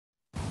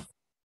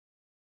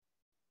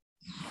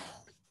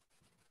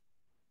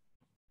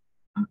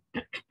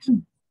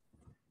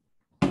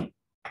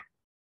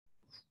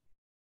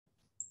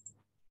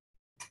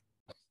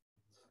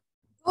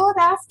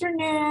Good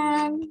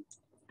afternoon.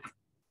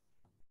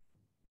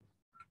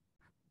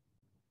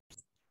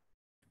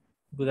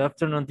 Good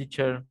afternoon,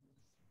 teacher.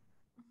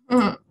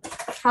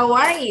 How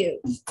are you?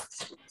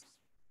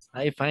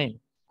 I'm fine.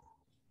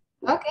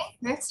 Okay,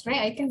 that's great.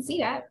 I can see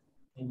that.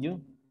 And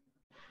you?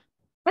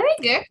 Very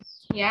good.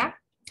 Yeah,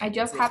 I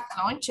just had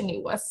lunch and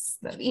it was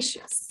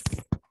delicious.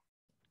 What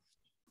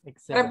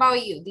Excellent.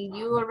 about you? Did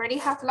you already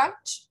have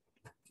lunch?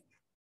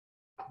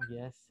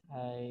 Yes,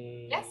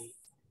 I Yes.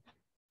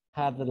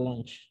 had the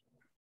lunch.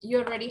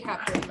 You already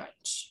have your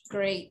lunch.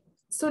 Great.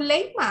 So,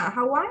 Leima,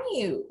 how are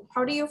you?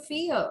 How do you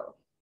feel?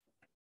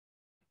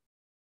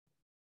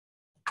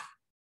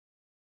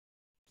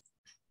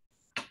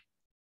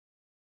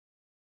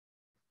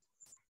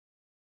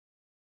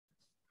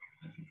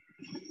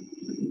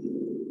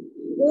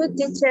 Good,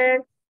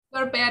 teacher.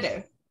 You're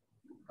better.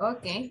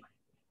 Okay,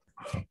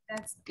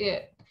 that's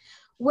good.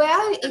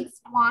 Well,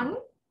 it's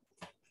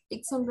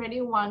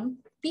already 1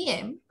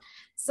 p.m.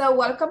 So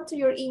welcome to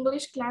your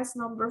English class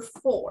number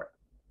 4.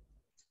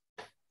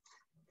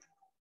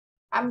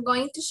 I'm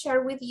going to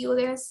share with you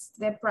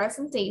the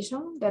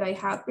presentation that I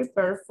have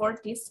prepared for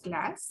this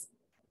class.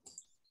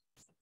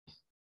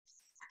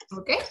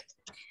 Okay,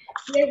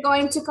 we're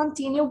going to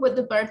continue with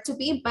the verb to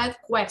be, but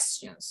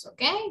questions,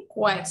 okay?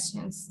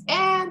 Questions.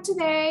 And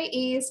today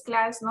is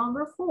class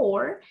number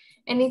 4,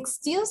 and it's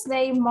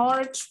Tuesday,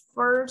 March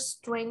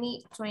 1st,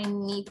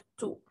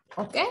 2022,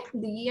 okay?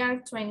 The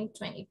year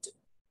 2022.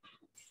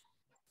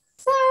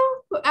 So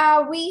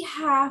we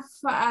have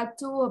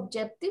 2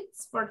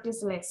 objectives for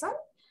this lesson.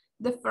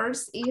 The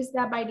first is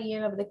that by the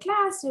end of the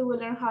class, you will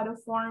learn how to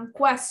form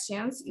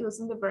questions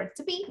using the verb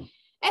to be,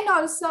 and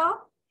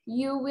also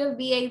you will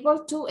be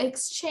able to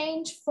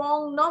exchange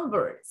phone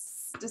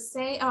numbers, to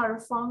say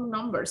our phone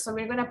numbers. So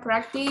we're gonna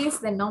practice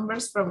the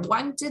numbers from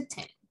 1 to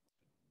 10.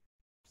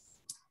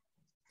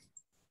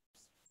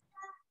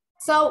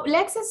 So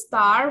let's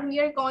start. We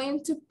are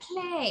going to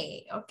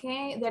play,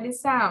 okay? There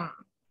is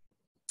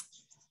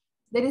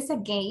a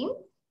game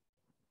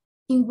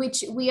in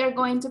which we are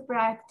going to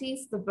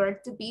practice the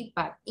verb to be,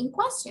 but in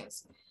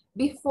questions.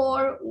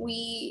 Before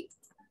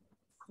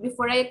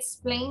I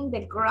explain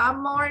the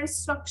grammar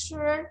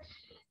structure,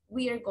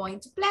 we are going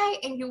to play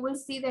and you will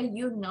see that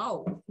you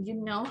know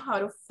how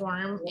to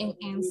form and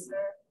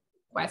answer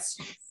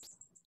questions.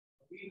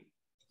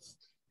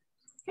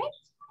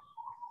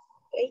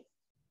 Okay.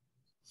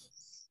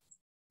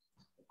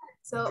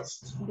 So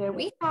there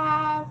we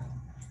have.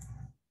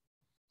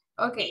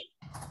 Okay.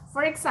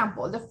 For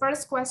example, the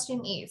first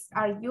question is,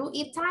 are you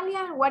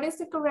Italian? What is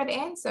the correct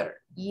answer?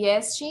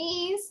 Yes,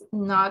 she is.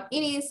 Not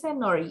it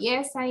isn't, or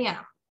yes, I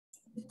am.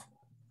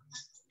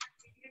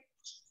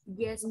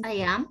 Yes, I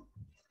am.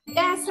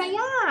 Yes, I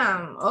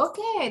am.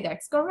 Okay,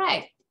 that's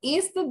correct.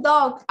 Is the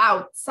dog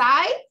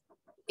outside?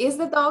 Is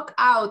the dog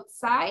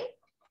outside?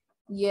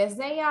 Yes,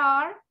 they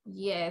are.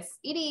 Yes,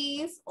 it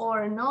is.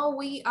 Or no,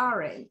 we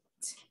aren't.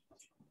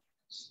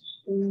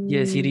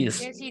 Yes, it is.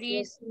 Yes, it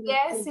is.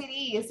 Yes, it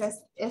is.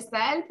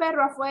 ¿Está el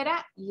perro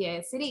afuera?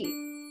 Yes, it is.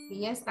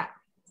 Sí está.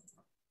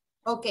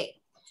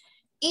 Okay.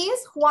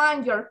 Is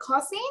Juan your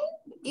cousin?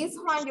 Is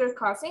Juan your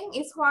cousin?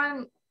 Is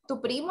Juan tu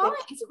primo?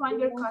 Is Juan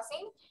your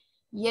cousin?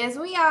 Yes,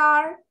 we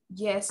are.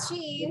 Yes,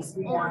 she is.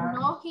 Or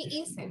no, he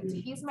isn't.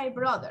 He's my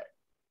brother.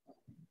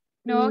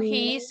 No,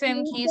 he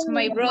isn't. He's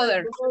my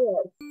brother.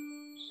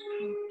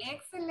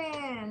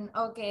 Excellent.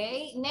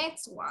 Okay,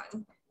 next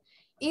one.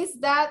 Is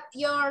that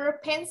your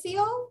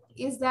pencil?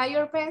 Is that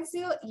your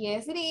pencil?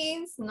 Yes, it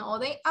is. No,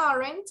 they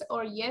aren't.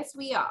 Or yes,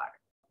 we are.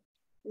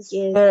 Yes.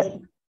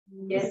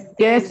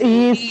 Yes, it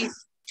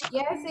is.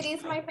 Yes, it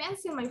is my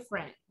pencil, my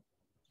friend.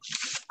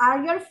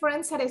 Are your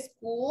friends at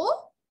school?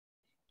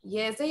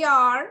 Yes, they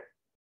are.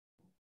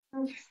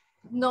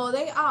 No,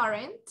 they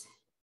aren't.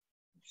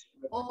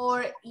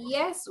 Or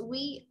yes,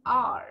 we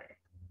are.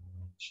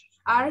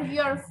 Are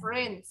your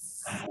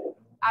friends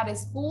at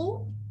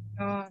school?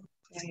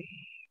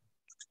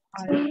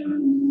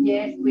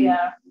 Yes, we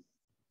are.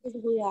 Yes,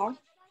 we are.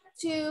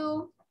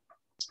 Two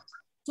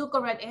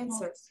correct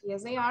answers.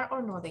 Yes, they are,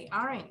 or no, they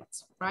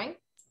aren't, right?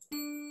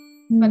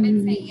 But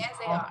let's say yes,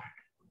 they are.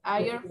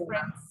 Are your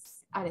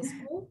friends at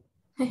school?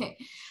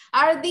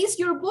 Are these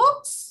your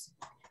books?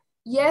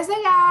 Yes,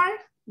 they are.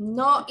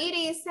 No, it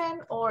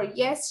isn't. Or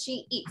yes,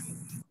 she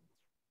is.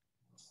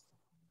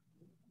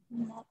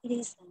 No, it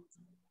isn't.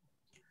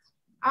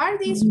 Are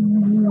these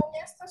 ¿son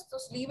estos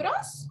tus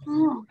libros?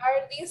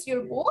 Are these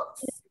your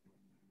books?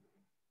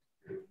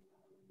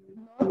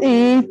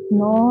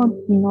 No.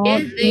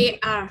 Yes, they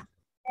are.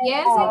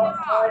 Yes, they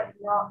are.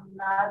 No,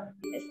 not.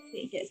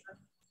 Yes.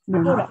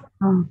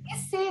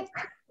 Is it?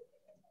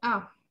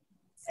 Oh.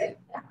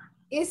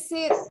 Is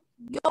it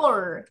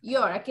your?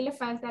 Aquí le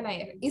falta la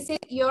R. Is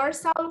it your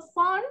cell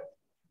phone?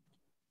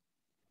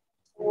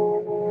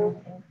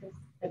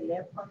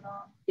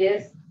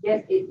 Yes,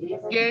 it is.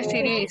 Yes,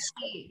 it is.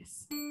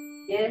 Yes.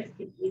 Yes,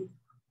 it is.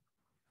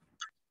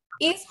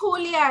 Is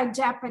Julia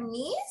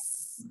Japanese?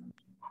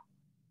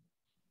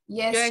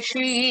 Yes. Yes,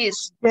 she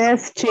is.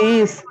 Yes, she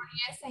is.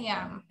 Yes, I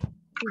am.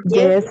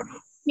 Yes.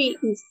 She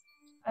is.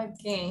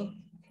 Okay.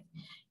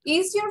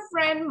 Is your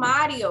friend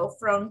Mario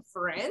from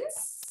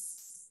Friends?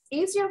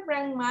 Is your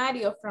friend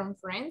Mario from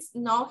Friends?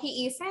 No,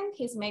 he isn't.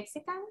 He's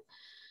Mexican.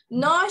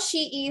 No,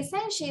 she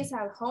isn't. She's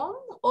at home.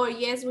 Or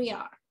yes, we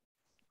are.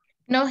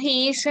 No,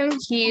 he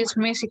isn't. He is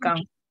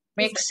Mexican.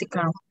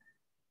 Mexican.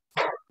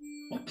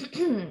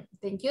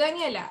 Thank you,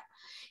 Daniela.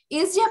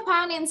 Is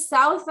Japan in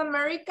South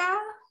America?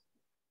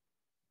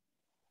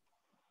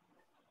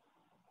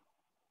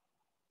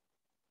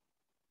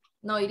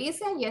 No, it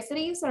isn't. Yes, it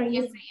is. Or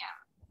yes, I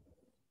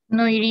am.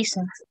 No, it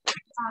isn't.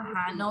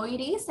 No, it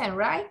isn't,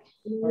 right?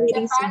 No, it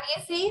Japan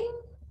isn't. is in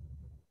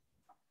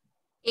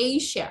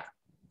Asia.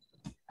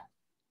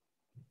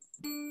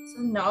 So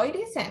no, it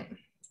isn't.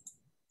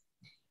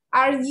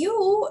 Are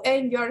you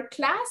and your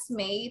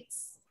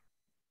classmates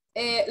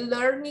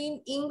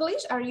learning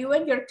English? Are you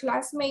and your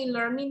classmate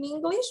learning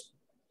English?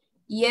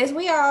 Yes,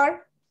 we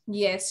are.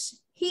 Yes,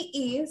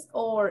 he is.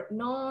 Or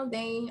no,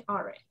 they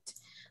aren't.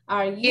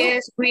 Are you?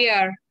 Yes, we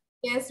are.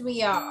 Yes,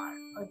 we are.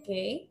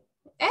 Okay.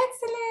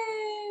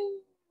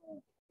 Excellent.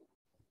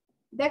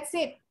 That's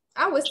it.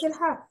 We still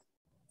have.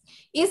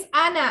 Is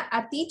Anna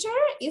a teacher?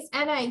 Is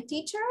Anna a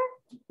teacher?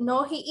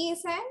 No, he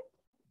isn't.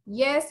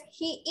 Yes,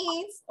 he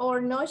is.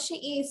 Or no,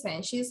 she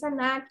isn't. She's an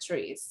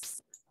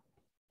actress.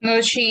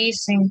 No, she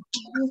isn't.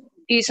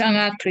 She's an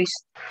actress.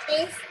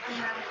 She's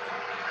an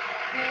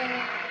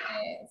actress.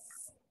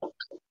 Yes.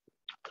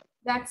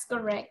 That's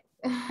correct.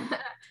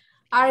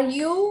 Are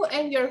you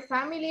and your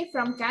family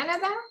from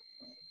Canada?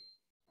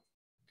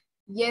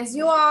 Yes,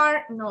 you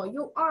are. No,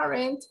 you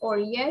aren't. Or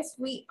yes,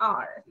 we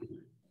are.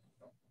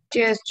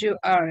 Yes, you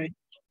are.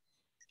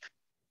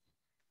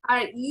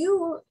 Are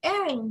you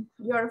and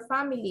your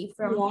family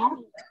from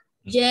Canada?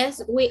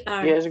 Yes, we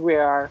are. Yes, we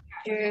are.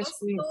 Yes,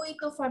 ¿Es we tú y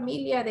tu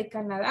familia de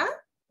Canadá?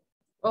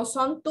 ¿O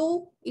son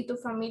tú y tu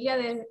familia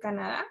de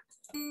Canadá?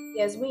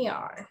 Yes, we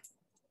are.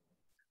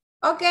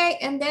 Okay,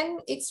 and then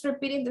it's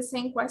repeating the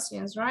same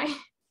questions, right?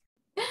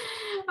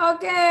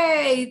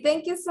 Okay,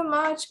 thank you so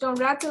much.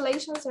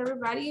 Congratulations,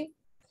 everybody.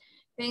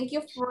 Thank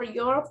you for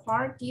your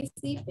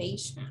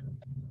participation.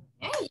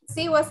 Yeah, you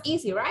see, it was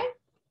easy, right?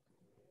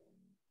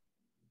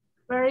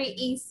 Very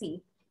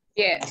easy.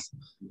 Yes.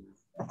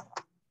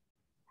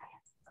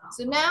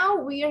 So now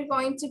we are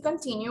going to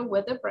continue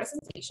with the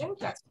presentation,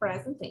 class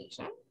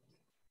presentation.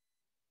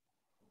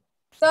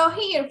 So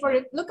here,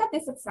 look at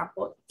this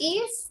example.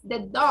 Is the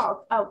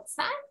dog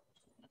outside?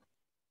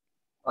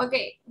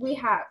 Okay, we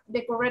have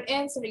the correct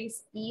answer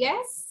is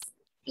yes,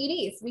 it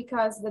is,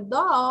 because the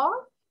dog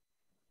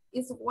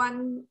is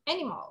one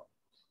animal,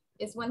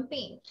 is one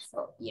thing.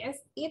 So yes,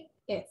 it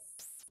is.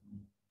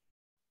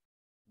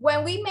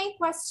 When we make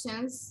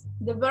questions,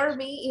 the verb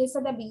be is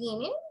at the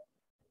beginning.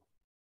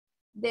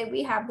 Then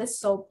we have the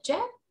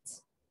subject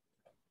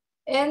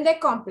and the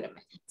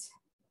complement.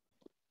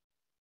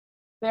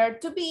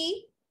 Verb to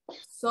be,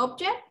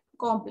 subject,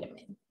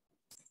 complement.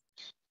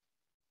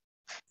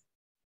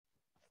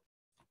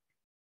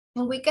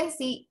 And we can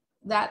see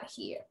that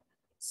here.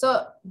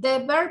 So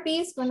the verb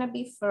is gonna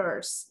be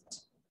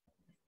first.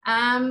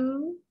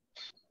 And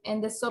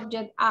the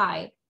subject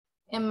I.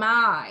 Am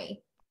I?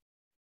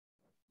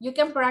 You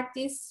can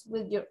practice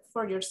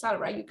for yourself,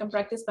 right? You can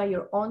practice by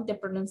your own the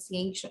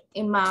pronunciation.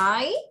 Am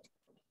I?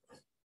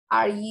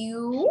 Are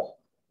you?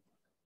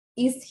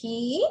 Is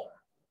he?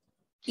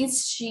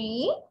 Is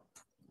she?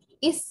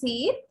 Is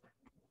it?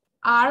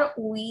 Are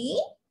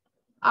we?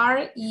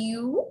 Are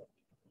you?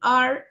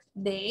 Are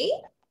they?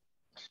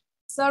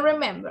 So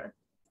remember,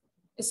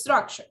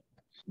 structure.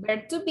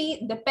 Verb to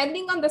be,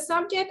 depending on the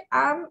subject,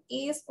 am,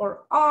 is,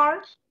 or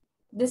are.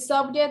 The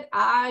subject,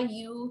 I,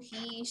 you,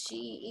 he,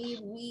 she,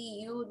 it,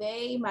 we, you,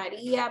 they,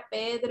 Maria,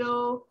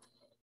 Pedro,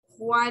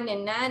 Juan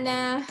and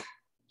Ana,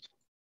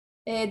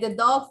 the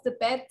dogs, the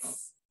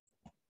pets,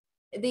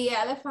 the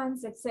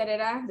elephants,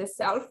 etc., the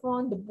cell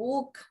phone, the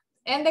book,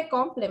 and the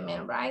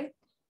complement, right?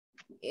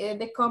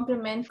 The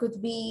complement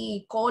could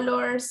be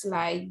colors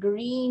like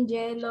green,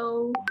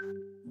 yellow,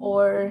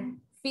 or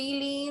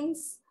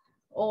feelings,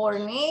 or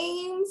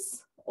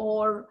names,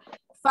 or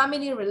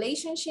family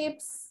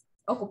relationships,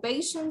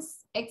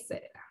 occupations,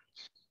 etc.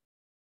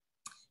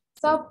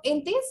 So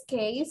in this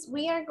case,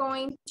 we are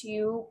going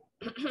to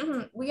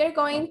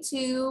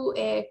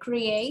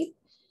create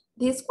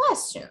these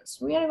questions.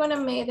 We are going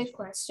to make the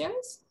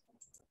questions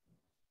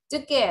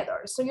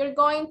together. So you're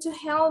going to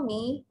help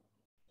me.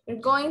 You're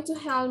going to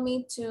help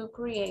me to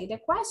create the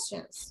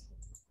questions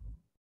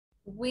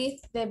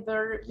with the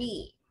verb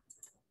be.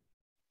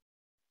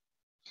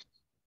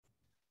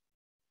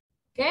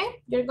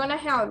 Okay, you're going to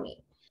help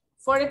me.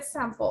 For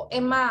example,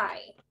 am I?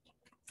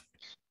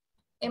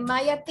 Am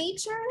I a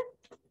teacher?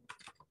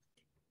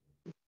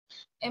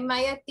 Am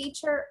I a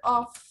teacher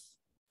of,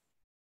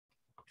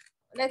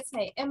 let's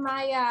say, am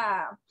I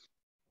a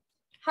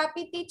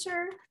happy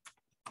teacher?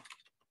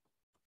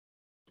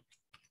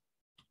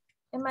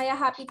 Am I a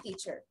happy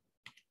teacher?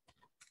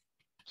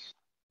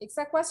 It's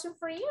a question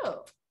for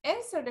you.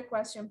 Answer the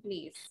question,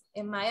 please.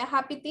 Am I a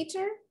happy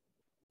teacher?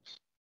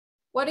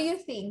 What do you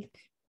think?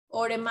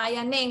 Or am I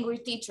an angry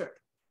teacher?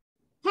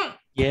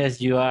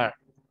 Yes, you are.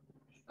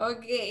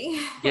 Okay.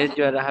 Yes,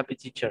 you are a happy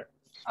teacher.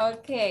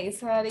 Okay,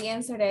 so the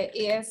answer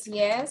is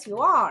yes, you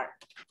are.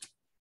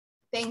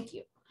 Thank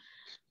you.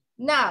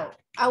 Now,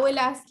 I will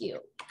ask you,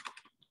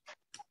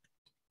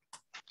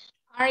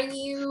 are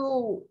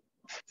you,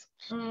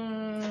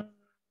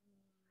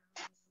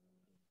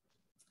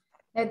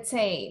 let's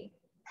say,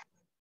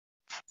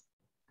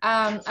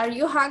 are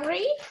you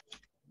hungry?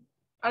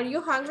 Are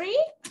you hungry?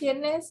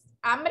 ¿Tienes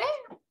hambre?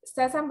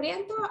 ¿Estás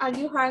hambriento? Are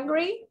you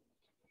hungry?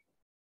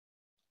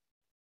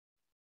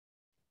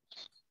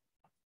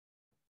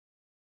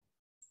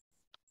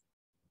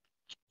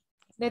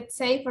 Let's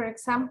say, for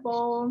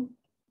example,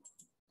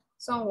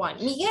 someone,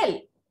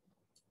 Miguel.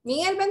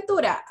 Miguel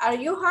Ventura, are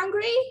you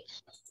hungry?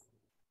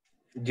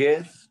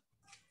 Yes.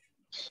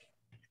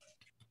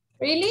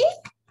 Really?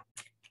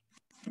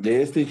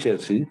 Yes, teacher,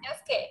 sí.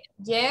 Yes, que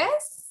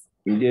yes.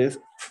 Yes,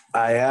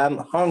 I am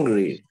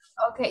hungry.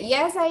 Okay,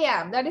 yes, I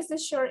am. That is the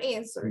short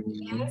answer.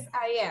 Yes,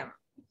 I am.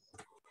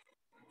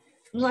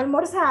 No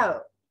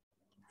almorzado.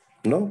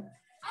 No?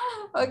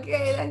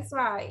 Okay, that's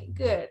right.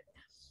 Good.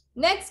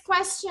 Next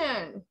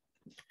question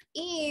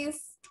is,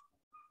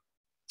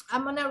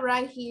 I'm gonna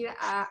write here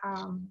a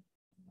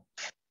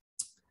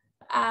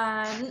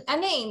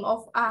name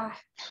of a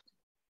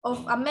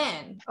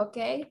man.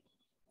 Okay,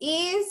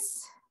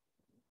 is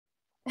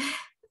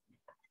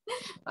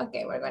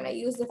okay. We're gonna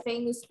use the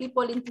famous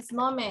people in this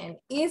moment.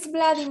 Is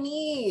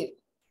Vladimir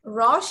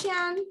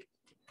Russian?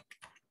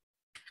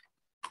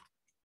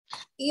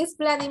 Is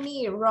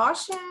Vladimir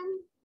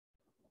Russian?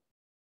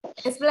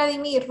 Is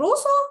Vladimir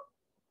Russo?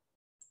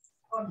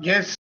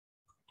 Yes.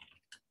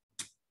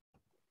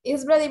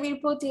 Is Vladimir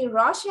Putin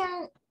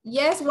Russian?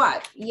 Yes,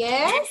 what?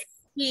 Yes?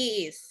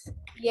 He is.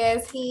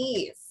 Yes,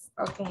 he is.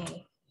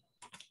 Okay.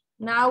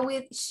 Now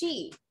with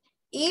she.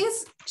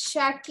 Is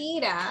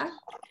Shakira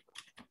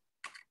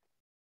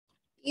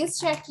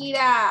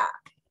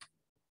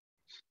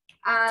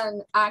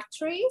an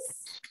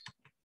actress?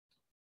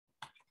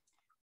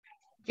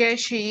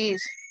 Yes, she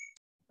is.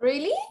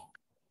 Really?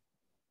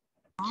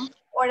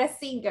 Or a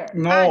singer? Ah,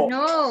 No.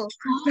 no.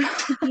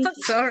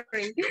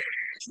 Sorry.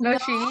 No,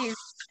 she is.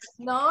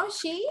 No,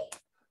 she?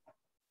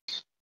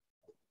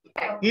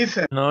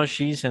 Isn't. No,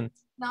 she isn't.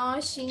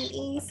 No,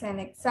 she isn't,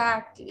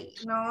 exactly.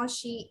 No,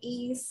 she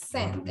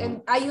isn't.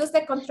 And I use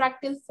the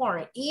contracted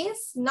form,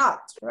 is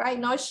not, right?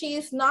 No, she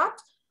is not,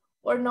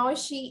 or no,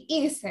 she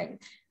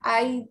isn't.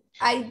 I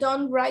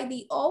don't write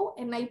the O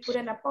and I put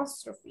an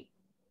apostrophe.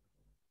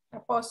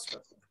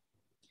 Apostrophe.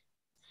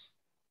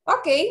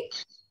 Okay.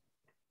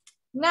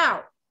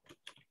 Now,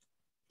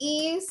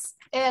 is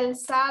El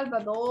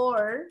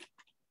Salvador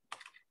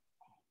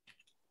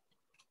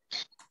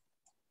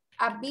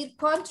a big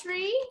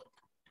country?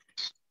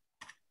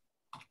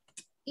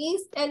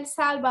 Is El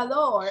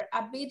Salvador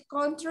a big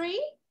country?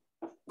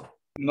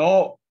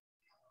 No.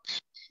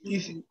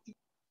 Isn't.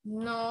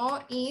 No,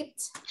 it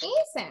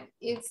isn't.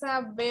 It's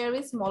a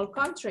very small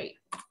country.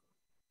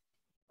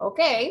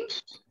 Okay.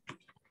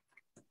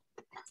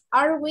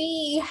 Are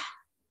we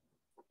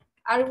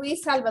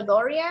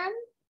Salvadorian?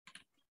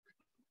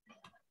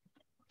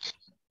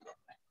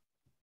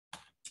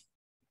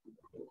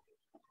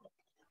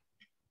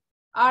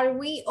 Are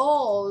we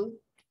all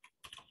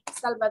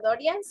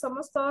Salvadorian?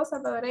 ¿Somos todos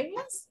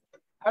salvadoreños?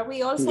 Are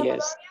we all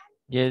Salvadorian?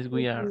 Yes,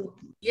 we are.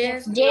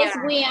 Yes, Yes,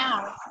 we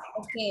are.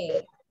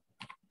 Okay.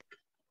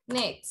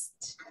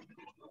 Next.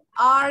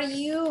 Are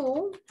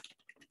you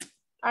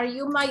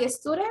my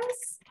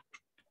students?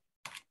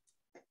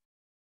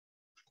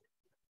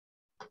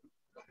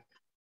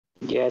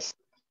 Yes.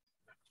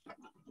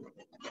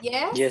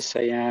 Yes. Yes,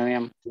 I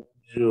am.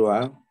 You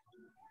are.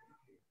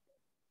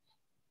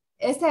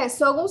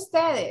 Son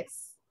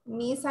ustedes,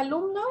 mis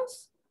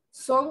alumnos.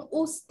 Son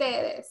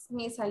ustedes,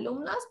 mis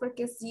alumnos,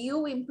 porque es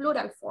you in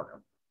plural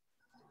form.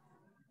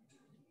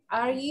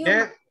 Are you?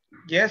 Yes.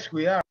 Yes,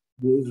 we are.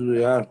 Yes,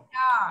 we are.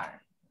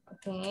 Are.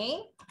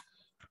 Okay.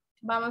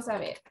 Vamos a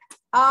ver.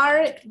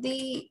 Are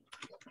they?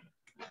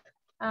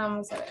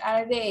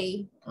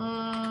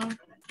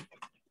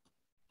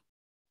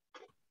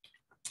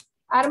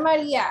 Are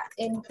María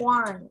and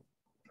Juan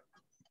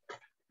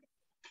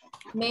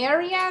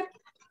married?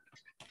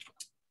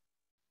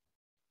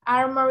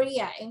 Are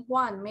María and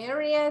Juan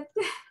married?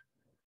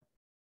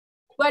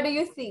 What do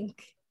you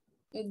think?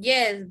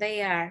 Yes,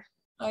 they are.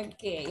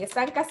 Okay,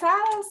 ¿están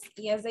casados?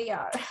 Yes, they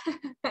are.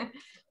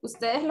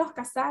 Ustedes los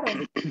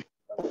casaron.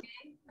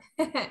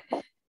 Okay.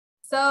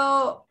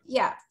 So,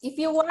 yeah, if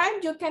you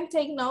want, you can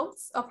take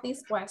notes of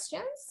these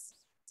questions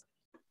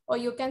or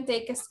you can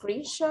take a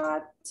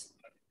screenshot,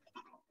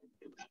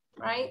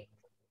 right?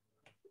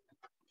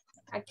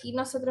 Aquí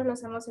nosotros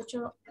los hemos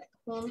hecho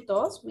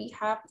juntos. We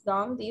have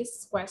done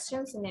these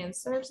questions and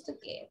answers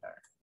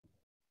together.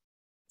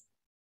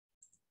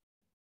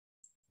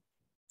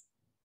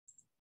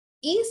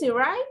 Easy,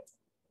 right?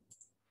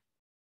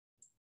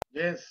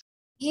 Yes.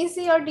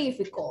 Easy or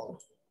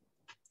difficult?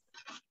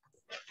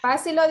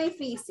 Fácil o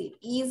difícil?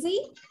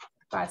 Easy,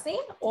 fácil,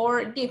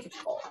 or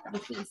difficult,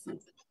 difícil.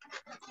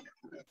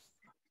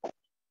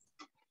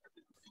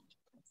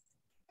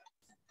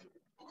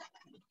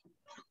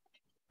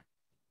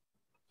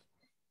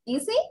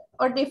 Easy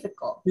or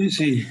difficult?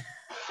 Easy.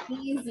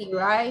 Easy,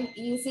 right?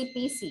 Easy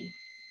peasy.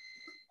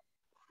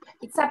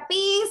 It's a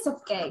piece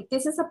of cake.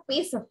 This is a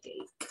piece of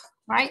cake,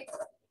 right?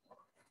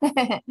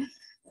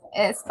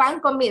 It's pan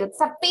comido.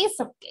 It's a piece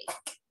of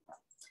cake.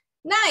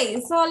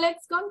 Nice. So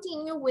let's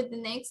continue with the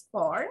next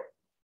part.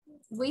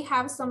 We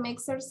have some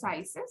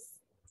exercises.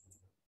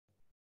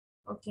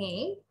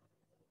 Okay.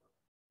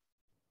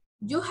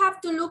 You have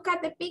to look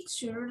at the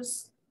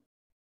pictures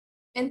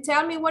and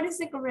tell me what is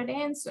the correct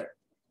answer.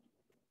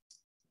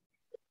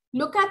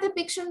 Look at the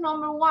picture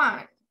number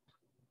 1.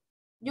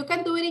 You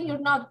can do it in your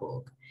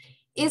notebook.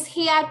 Is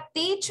he a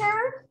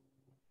teacher?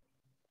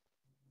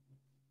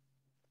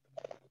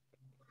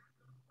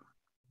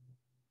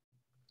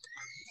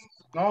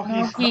 No,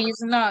 No, he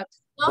is not.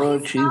 No, Oh,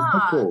 he's she's not.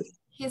 doctor.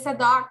 He's a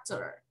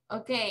doctor.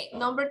 Okay,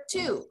 number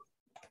 2.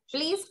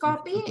 Please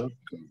copy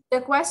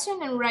the question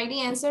and write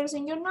the answers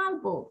in your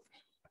notebook.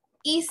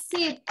 Is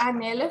it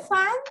an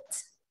elephant?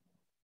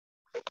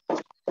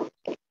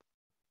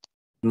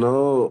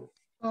 No,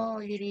 Oh,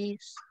 it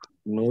is.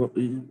 no.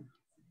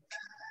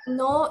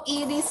 No,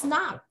 it is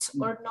not.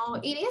 Or no,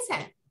 it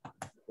isn't.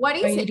 What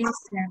No, is it it?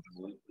 isn't.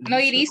 No,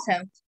 it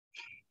isn't.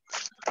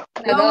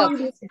 A No, dog.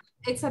 it isn't.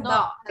 It's a No,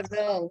 dog. a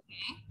dog.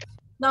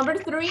 Number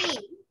 3.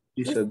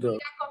 It's Is a it dog.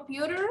 a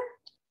computer?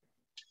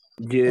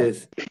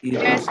 Yes,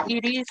 Yes,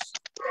 it is.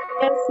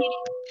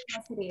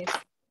 Yes, it is.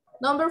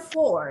 Number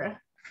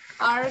 4.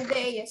 Are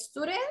they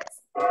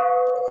students?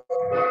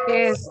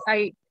 Yes,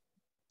 I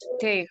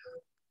take.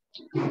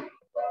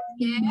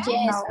 Yes.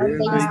 Yes, No. are yes,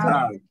 they they students?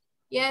 are.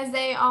 Yes,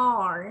 they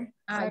are.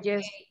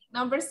 Yes.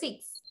 Number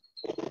 6.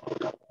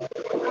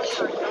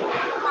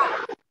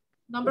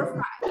 Number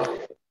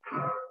 5.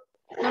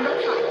 Number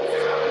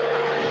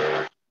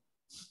 5.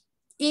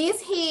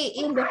 Is he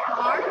in the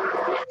park?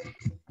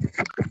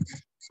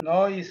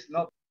 no, it's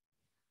not.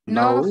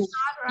 No, No,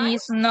 he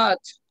is not.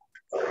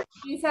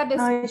 He's at the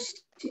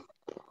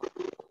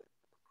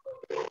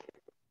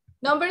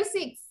Number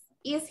 6.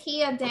 Is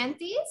he a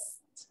dentist?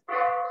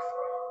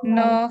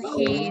 No,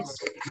 he is.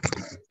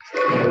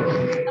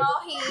 No,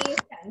 he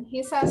isn't.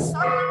 He's a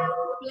soccer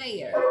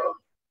player.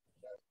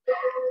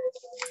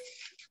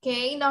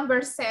 Okay,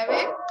 number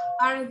 7.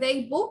 Are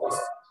they books?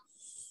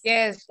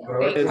 Yes,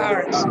 they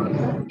are.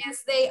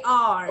 Yes, they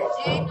are.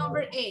 And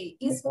number 8.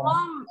 Is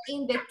mom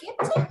in the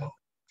kitchen?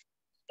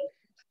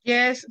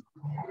 Yes,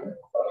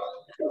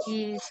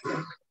 he is.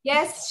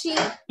 Yes, she.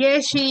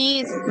 Yes,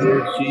 she is.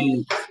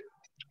 she.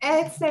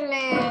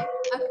 Excellent.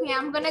 Okay,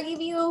 I'm gonna give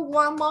you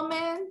one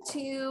moment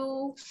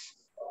to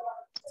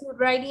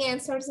write the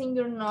answers in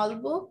your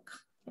notebook.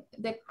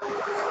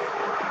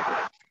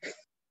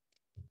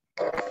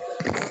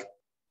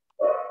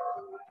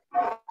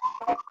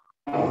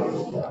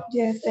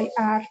 Yes, they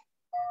are.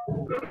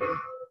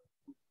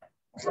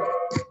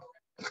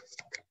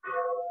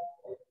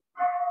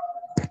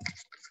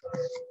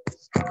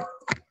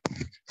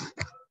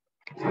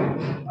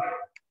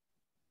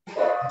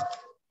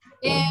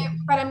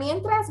 Para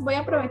mientras voy a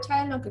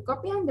aprovechar en lo que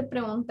copian de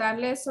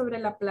preguntarles sobre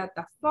la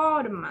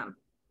plataforma.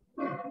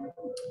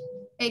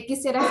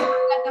 Quisiera saber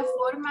la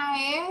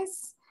plataforma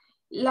es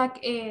la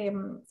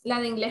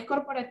de Inglés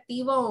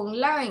Corporativo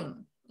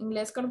Online.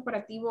 Inglés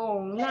Corporativo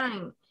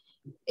Online.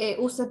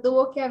 Usted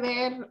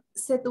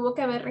se tuvo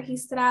que haber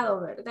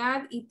registrado,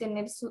 ¿verdad? Y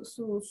tener su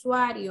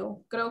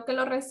usuario. Creo que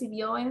lo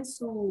recibió en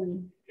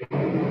su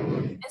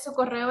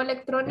correo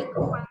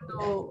electrónico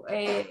cuando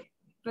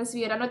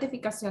recibió la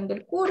notificación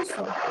del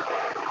curso.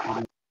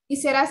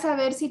 Quisiera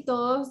saber si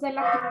todos de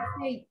la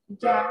clase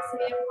ya se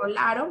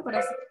enrolaron, por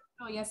así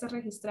decirlo, ya se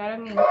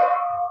registraron en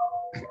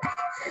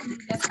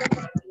Inglés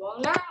Corporativo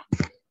Online.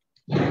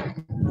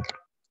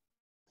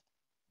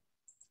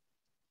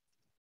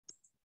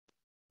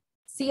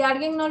 Si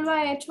alguien no lo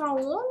ha hecho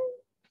aún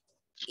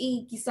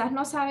y quizás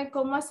no sabe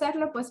cómo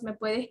hacerlo, pues me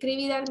puede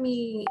escribir a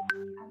mi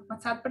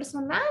WhatsApp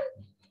personal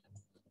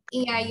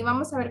y ahí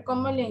vamos a ver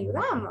cómo le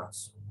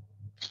ayudamos.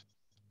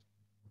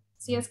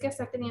 Si es que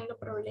está teniendo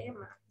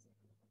problemas.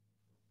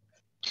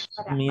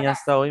 Ni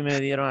hasta hoy me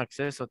dieron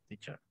acceso,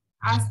 teacher.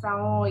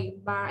 Hasta hoy,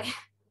 vaya.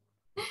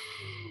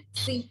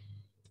 Sí.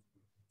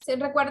 Sí,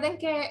 recuerden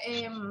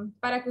que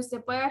para que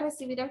usted pueda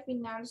recibir al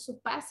final su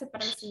pase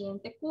para el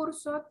siguiente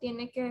curso,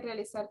 tiene que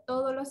realizar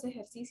todos los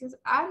ejercicios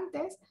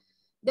antes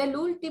del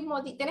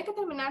último día. Tiene que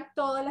terminar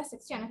todas las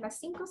secciones, las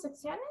 5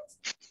 secciones,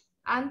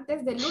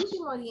 antes del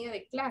último día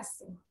de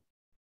clase.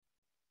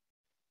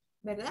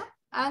 ¿Verdad?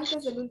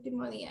 Antes del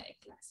último día de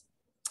clase.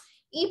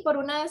 Y por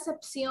una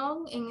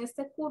excepción en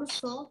este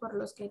curso, por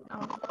los que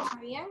aún no lo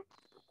sabían,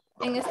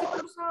 en este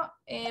curso,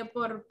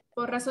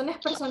 por razones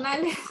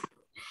personales,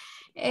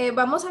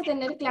 vamos a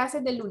tener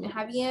clases de lunes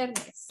a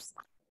viernes,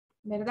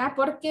 ¿verdad?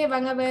 Porque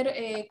van a haber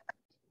en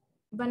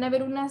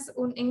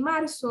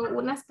marzo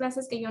unas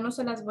clases que yo no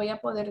se las voy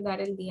a poder dar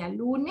el día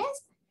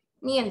lunes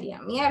ni el día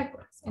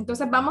miércoles.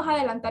 Entonces vamos a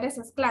adelantar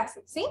esas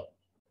clases, ¿sí?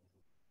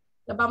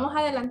 Los vamos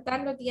a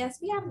adelantar los días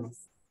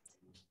viernes.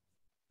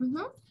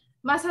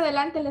 Más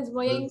adelante les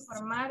voy a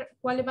informar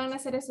cuáles van a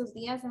ser esos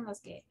días en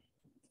los que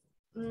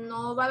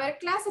no va a haber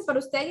clase, pero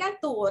usted ya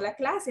tuvo la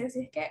clase,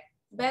 así es que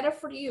better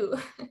for you.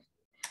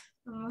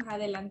 Vamos a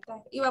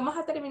adelantar. Y vamos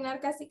a terminar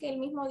casi que el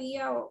mismo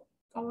día o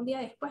un día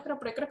después, pero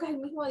creo que es el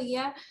mismo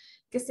día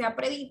que se ha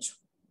predicho.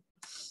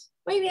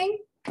 Muy bien.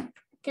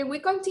 Can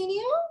we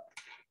continue?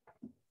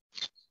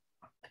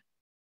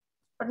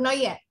 Or not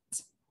yet?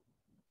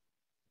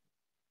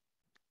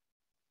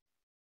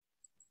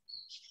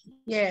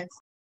 Yes.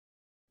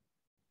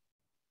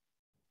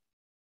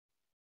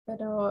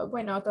 Pero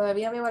bueno,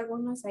 todavía veo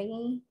algunos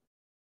ahí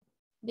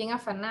bien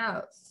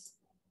afanados.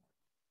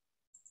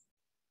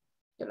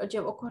 Yo los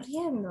llevo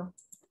corriendo.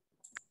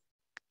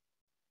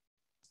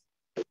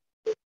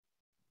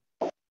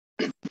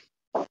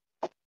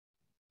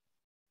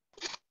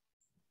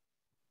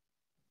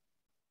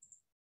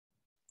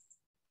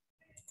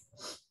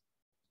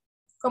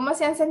 ¿Cómo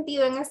se han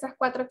sentido en estas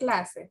 4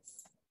 clases?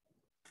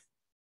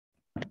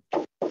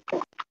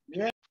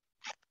 Bien.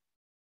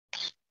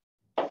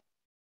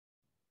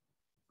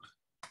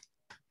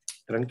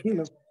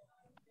 Tranquilo.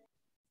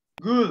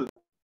 Good.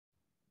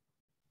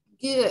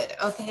 Good,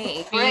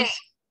 okay, great.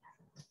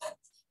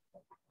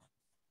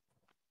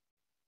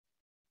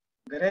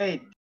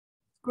 Great.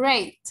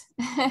 Great.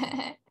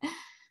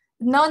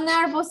 Not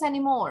nervous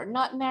anymore,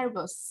 not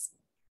nervous.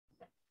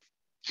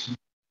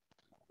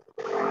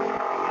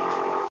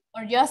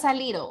 Or just a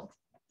little.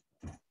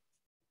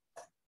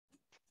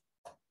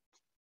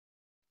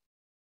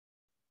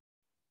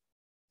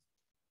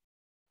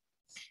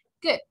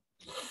 Good.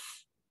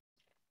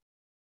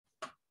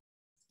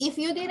 If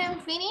you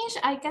didn't finish,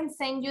 I can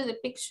send you the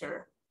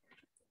picture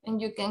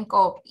and you can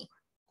copy.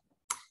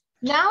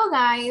 Now,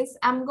 guys,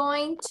 I'm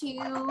going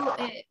to,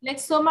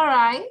 let's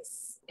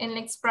summarize and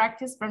let's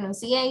practice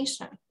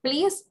pronunciation.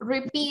 Please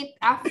repeat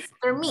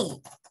after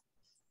me.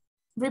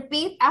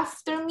 Repeat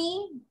after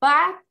me,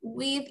 but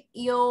with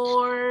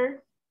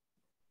your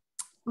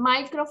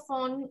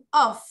microphone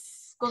off.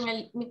 Con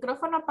el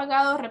micrófono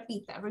apagado,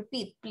 repita.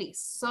 Repeat, please,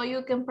 so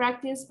you can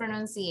practice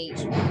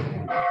pronunciation.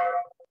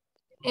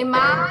 Am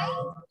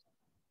I?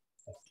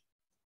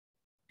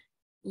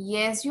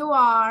 Yes, you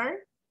are.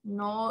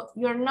 No,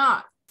 you're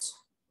not.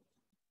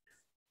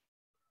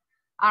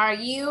 Are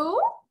you?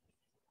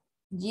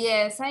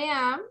 Yes, I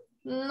am.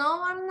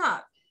 No, I'm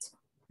not.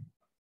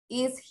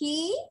 Is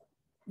he?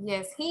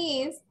 Yes,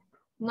 he is.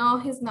 No,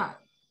 he's not.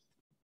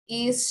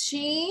 Is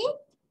she?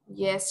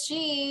 Yes,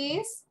 she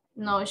is.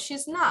 No,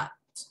 she's not.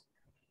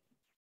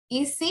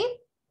 Is it?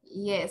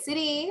 Yes, it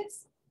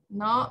is.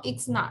 No,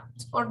 it's not.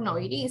 Or no,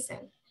 it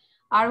isn't.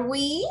 Are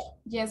we?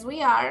 Yes,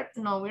 we are.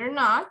 No, we're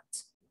not.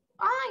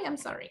 I am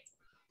sorry.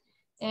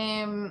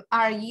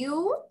 Are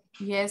you?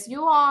 Yes,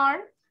 you are.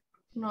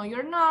 No,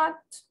 you're not.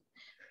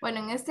 Bueno,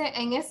 en este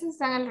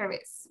están al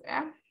revés,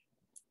 ¿verdad?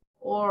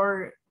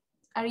 Or,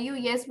 are you?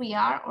 Yes, we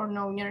are. Or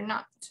no, you're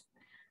not.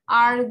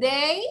 Are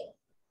they?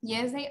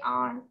 Yes, they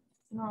are.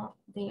 No,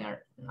 they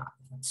are not.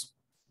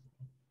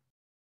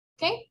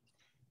 Okay?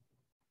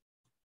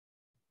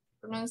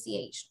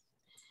 Pronunciation.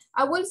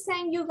 I will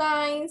send you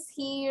guys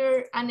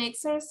here an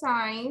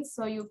exercise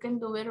so you can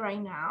do it right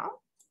now.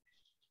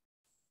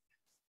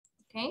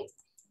 Okay?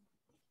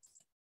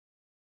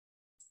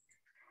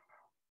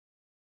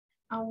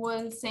 I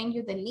will send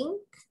you the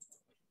link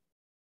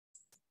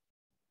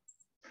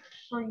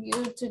for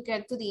you to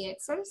get to the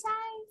exercise.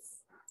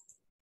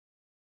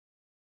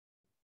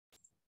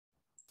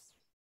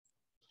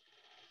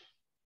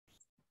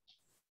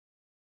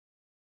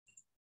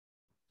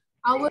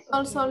 I will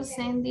also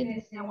send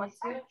it in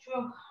WhatsApp.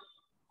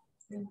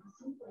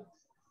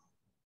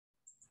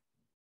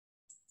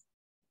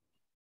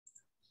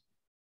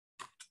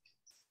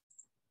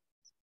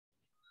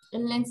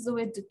 And let's do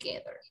it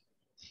together.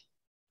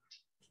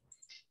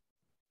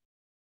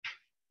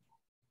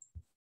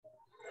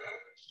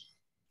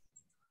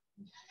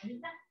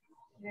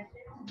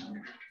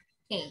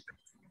 Okay.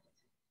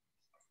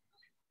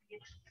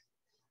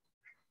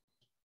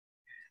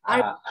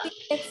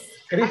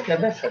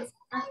 Cristian, esa.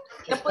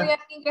 ¿Ya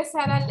pudieron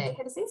ingresar al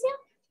ejercicio?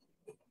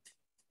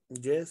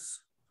 Yes.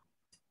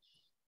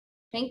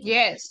 Thank you.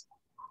 Yes.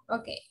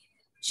 Okay.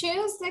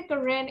 Choose the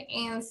correct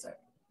answer.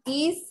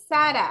 Is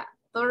Sarah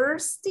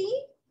thirsty?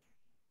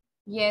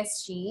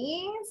 Yes,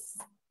 she is.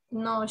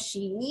 No,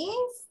 she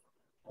is.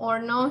 Or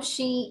no,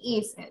 she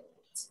isn't.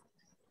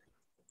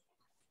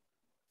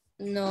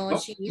 No,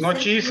 she No,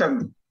 she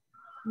isn't.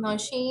 No,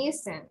 she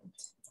isn't.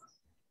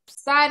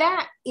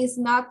 Sarah is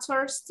not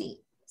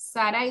thirsty.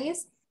 Sarah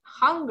is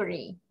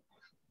hungry.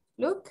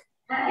 Look,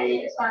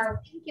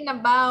 thinking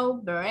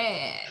about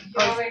bread.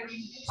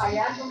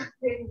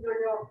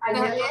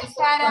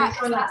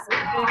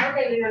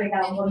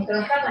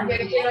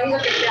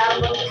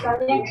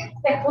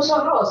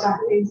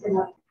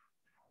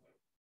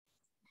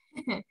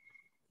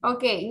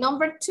 Okay,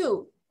 number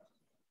 2.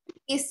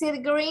 Is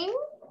it green?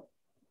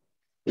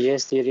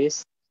 Yes, it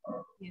is.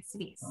 Yes,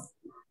 it is.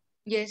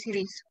 Yes, it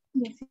is.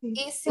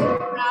 Is it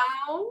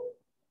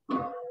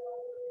brown?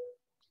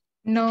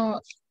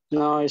 No,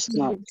 No, it's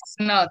not. it's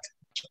not.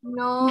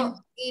 No,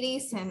 it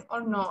isn't.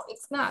 Or no,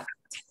 it's not.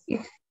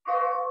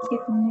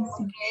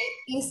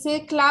 Is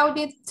it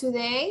cloudy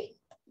today?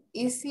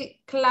 Is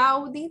it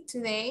cloudy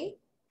today?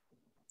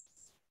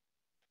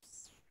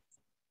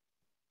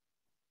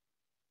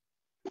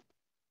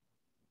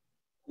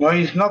 No,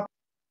 it's not.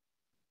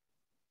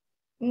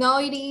 No,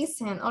 it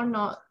isn't, or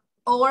not.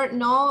 Or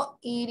no,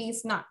 it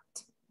is not.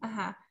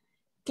 Ajá.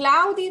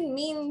 Cloudy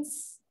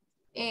means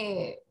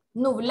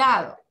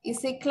nublado.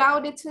 Is it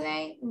cloudy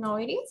today? No,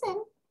 it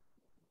isn't.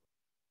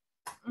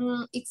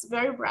 It's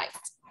very bright.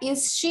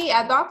 Is she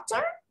a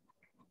doctor?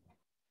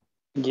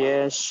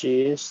 Yes,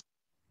 she is.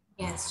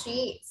 Yes,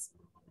 she is.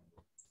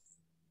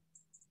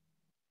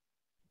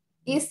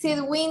 Is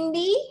it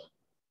windy?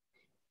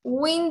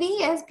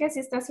 Windy es que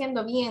se está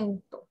haciendo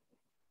viento.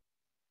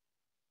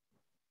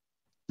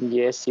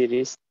 Yes, it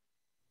is.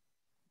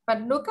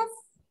 But look at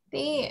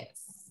this.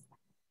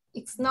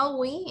 It's not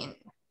wind.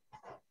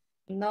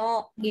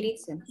 No, it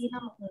isn't.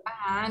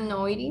 Ah,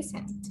 no, it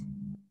isn't.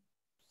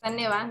 Está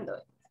nevando,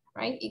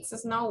 right? It's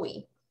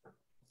snowy.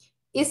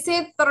 Is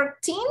it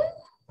 13?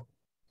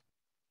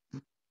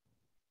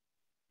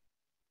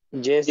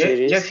 Yes, Yes, it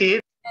is. yes, it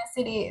is. Yes,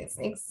 it is.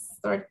 It's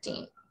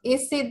 13.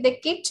 Is it the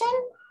kitchen?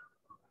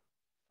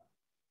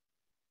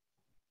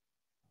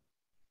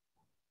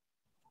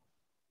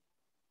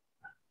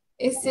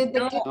 Is it the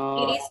No, kitchen? No,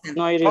 it isn't.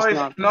 no, it No, is it's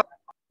not. not.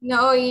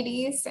 No, it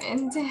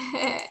isn't.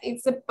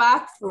 It's a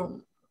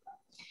bathroom.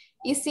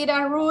 Is it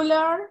a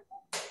ruler?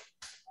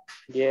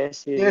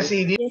 Yes, it Yes, is.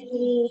 it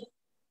is.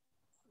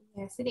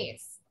 Yes, it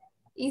is.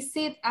 Is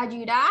it a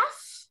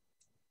giraffe?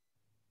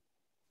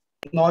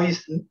 No,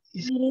 it's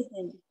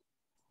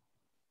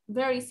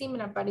Very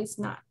similar, but it's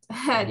not.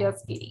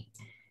 Just kidding.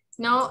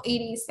 No,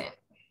 it isn't.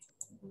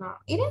 No,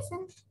 it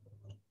isn't.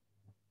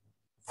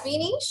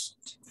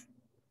 Finished.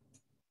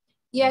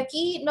 Y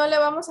aquí no le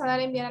vamos a dar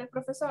a enviar al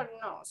profesor.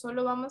 No,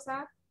 solo vamos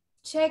a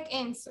check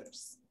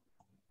answers.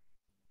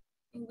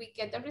 And we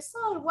get the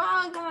result.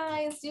 Wow,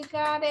 guys, you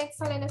got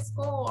excellent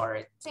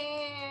score. 10.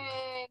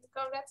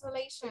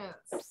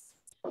 Congratulations.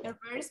 You're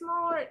very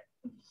smart.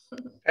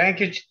 Thank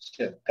you,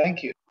 teacher.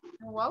 Thank you.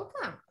 You're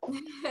welcome.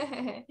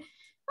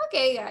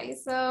 Okay,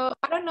 guys. So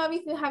I don't know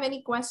if you have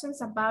any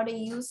questions about the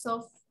use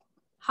of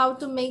how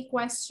to make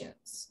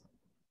questions.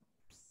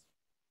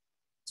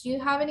 Do you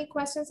have any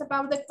questions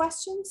about the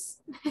questions?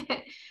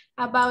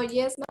 About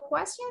yes, no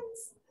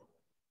questions?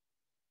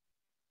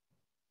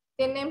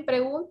 ¿Tienen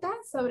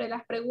preguntas sobre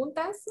las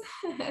preguntas?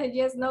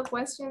 Yes, no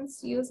questions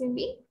using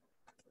be.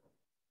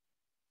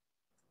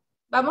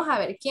 Vamos a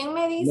ver, ¿quién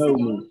me dice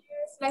No.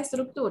 la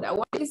estructura?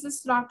 What is the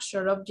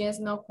structure of yes,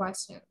 no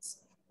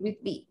questions with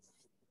be?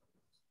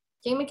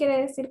 ¿Quién me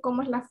quiere decir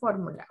cómo es la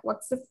fórmula?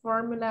 What's the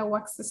formula?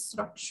 What's the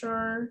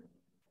structure?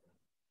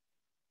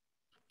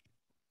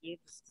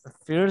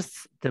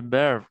 First, the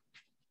verb.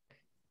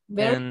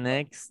 Verb. And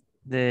next,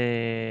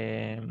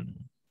 the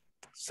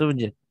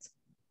subject.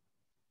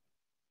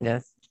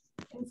 Yes.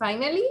 And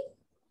finally,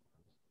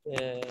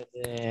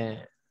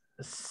 The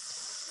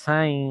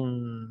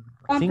sign.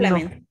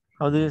 Complement. Signo.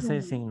 How do you say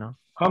signo?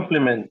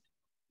 Complement.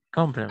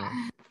 Complement.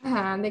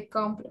 the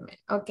complement.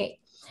 Okay.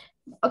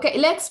 Okay,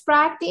 let's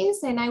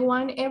practice. And I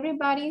want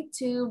everybody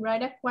to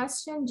write a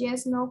question,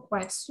 yes, no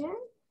question,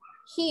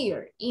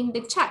 here in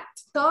the chat.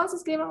 Todos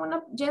escriban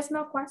una yes,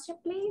 no question,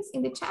 please,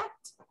 in the chat.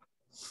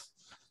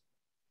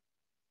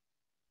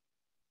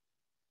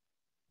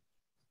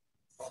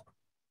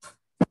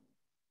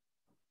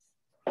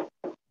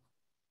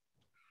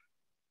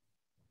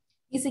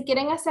 Y si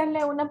quieren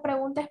hacerle una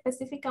pregunta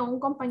específica a un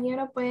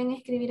compañero, pueden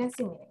escribir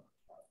así, miren.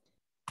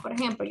 Por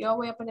ejemplo, yo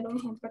voy a poner un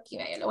ejemplo aquí,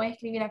 vaya, le voy a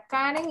escribir a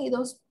Karen y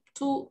dos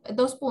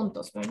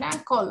puntos,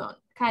 ¿verdad? Colon,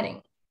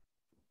 Karen.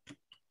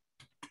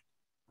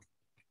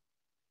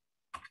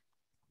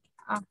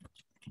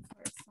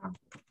 For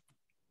example,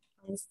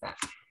 ahí está.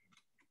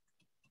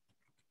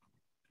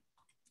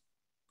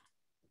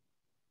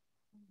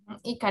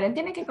 Y Karen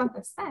tiene que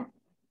contestar.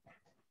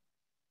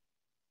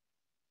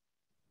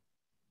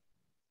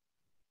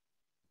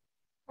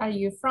 Are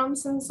you from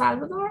San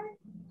Salvador?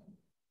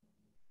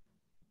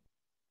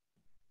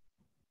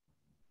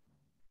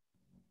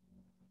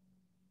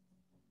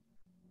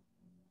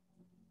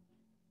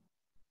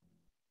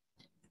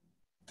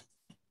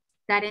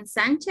 ¿Karen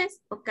Sánchez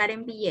o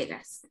Karen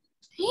Villegas?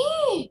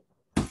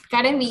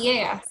 Karen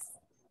Villegas.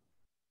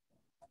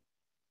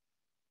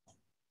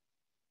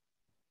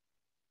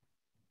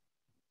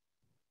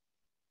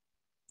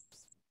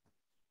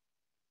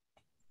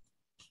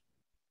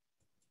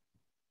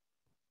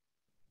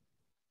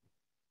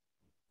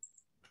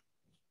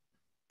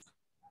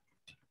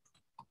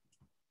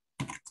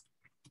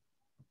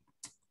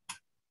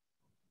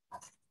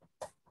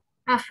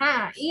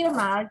 Aha,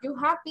 Irma, are you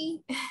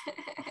happy?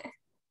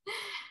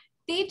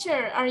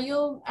 Teacher, are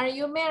you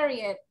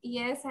married?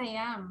 Yes, I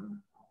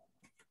am.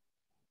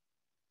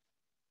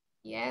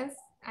 Yes,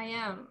 I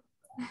am.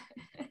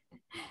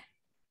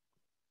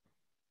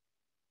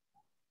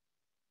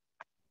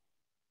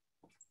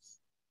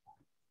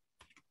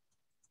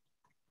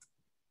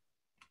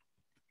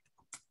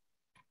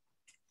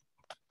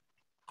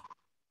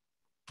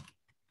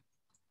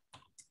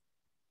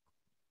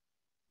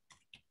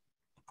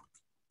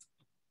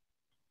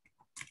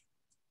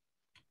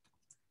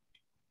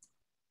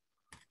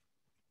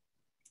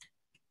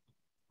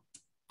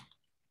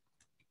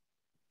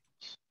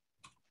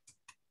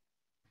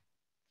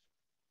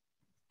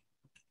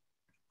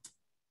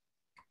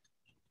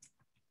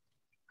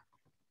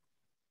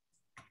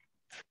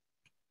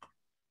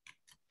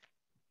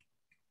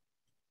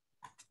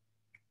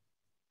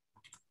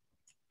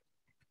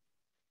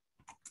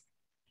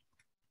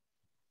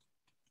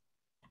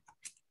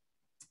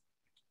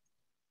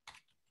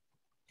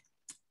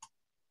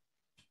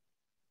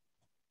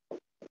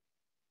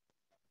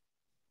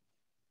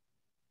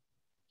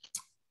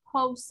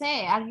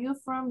 Jose, are you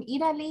from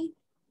Italy?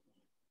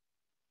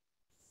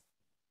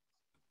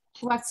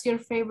 What's your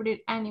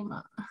favorite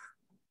animal?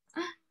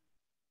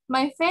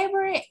 My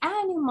favorite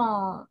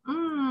animal.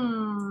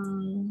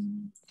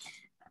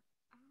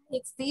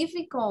 It's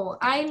difficult.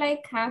 I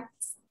like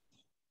cats.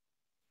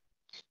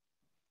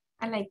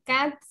 I like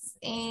cats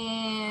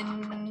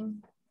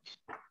and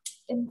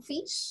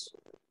fish.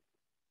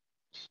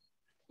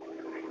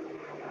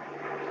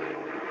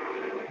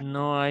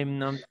 No, I'm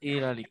not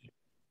Italy.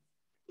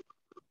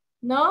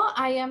 No,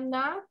 I am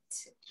not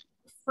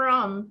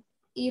from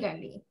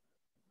Italy.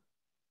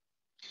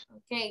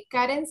 Ok,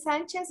 Karen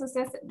Sánchez,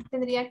 usted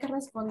tendría que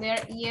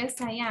responder, yes,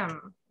 I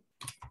am.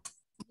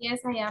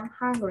 Yes, I am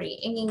hungry.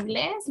 En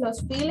inglés,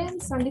 los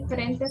feelings son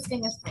diferentes que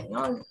en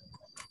español.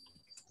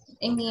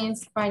 En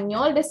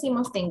español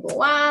decimos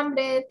tengo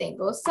hambre,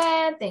 tengo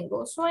sed,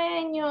 tengo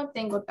sueño,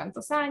 tengo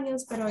tantos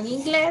años, pero en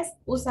inglés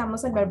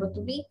usamos el verbo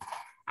to be.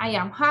 I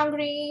am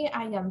hungry,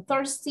 I am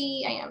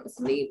thirsty, I am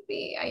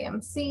sleepy, I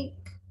am sick.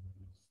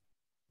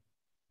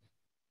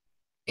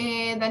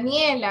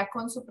 Daniela,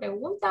 con su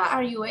pregunta,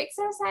 are you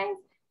exercise?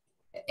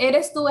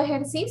 ¿Eres tu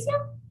ejercicio?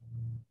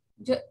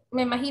 Yo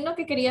me imagino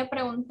que quería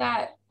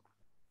preguntar,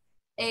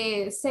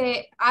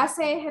 se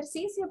hace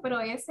ejercicio, pero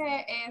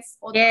ese es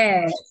otro.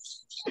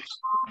 Yes.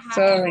 Ajá,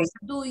 Sorry.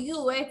 do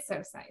you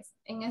exercise?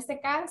 En este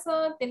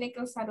caso, tiene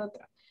que usar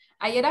otro.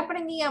 Ayer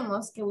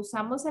aprendíamos que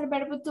usamos el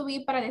verbo to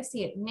be para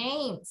decir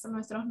names,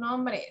 nuestros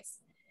nombres,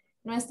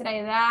 nuestra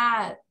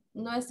edad,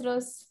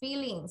 nuestros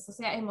feelings, o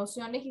sea,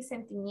 emociones y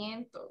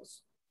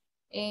sentimientos,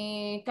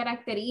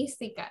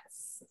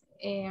 características,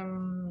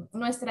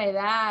 nuestra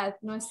edad,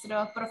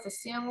 nuestra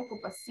profesión,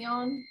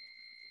 ocupación,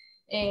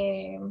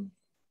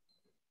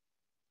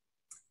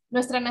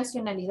 nuestra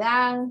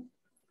nacionalidad.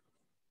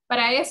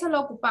 Para eso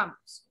lo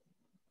ocupamos.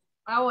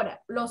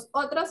 Ahora, los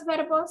otros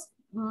verbos,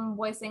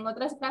 pues en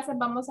otras clases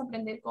vamos a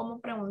aprender cómo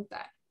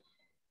preguntar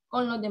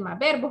con los demás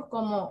verbos,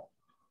 como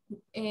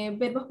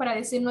verbos para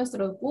decir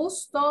nuestros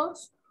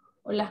gustos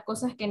o las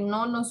cosas que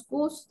no nos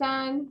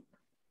gustan,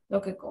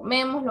 lo que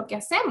comemos, lo que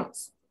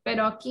hacemos.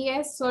 Pero aquí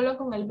es solo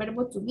con el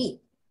verbo to be,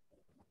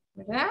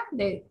 ¿verdad?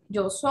 De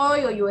yo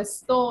soy o yo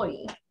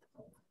estoy,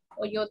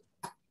 o yo,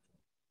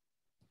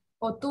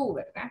 o tú,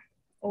 ¿verdad?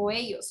 O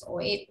ellos, o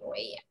él, o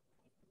ella.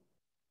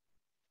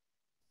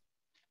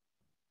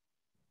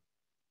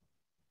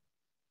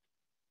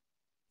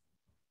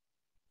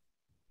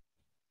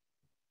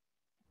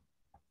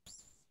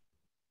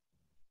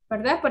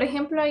 ¿Verdad? Por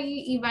ejemplo,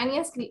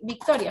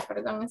 Victoria,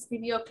 perdón,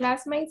 escribió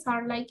classmates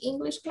are like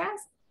English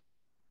class.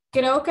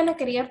 Creo que le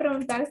quería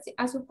preguntar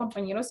a sus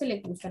compañeros si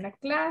les gusta la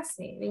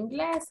clase de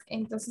inglés.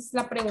 Entonces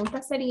la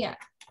pregunta sería,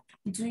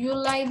 do you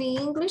like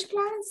the English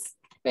class?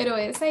 Pero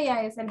ese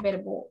ya es el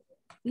verbo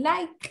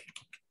like.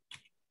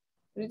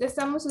 Ahorita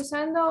estamos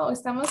usando o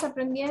estamos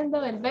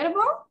aprendiendo el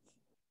verbo.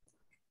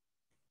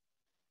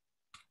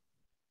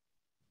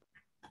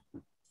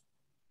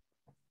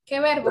 ¿Qué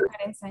verbo,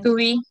 Karen Sánchez? To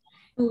be.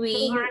 To The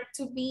be. verb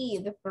to be,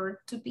 the verb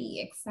to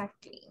be,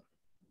 exactly.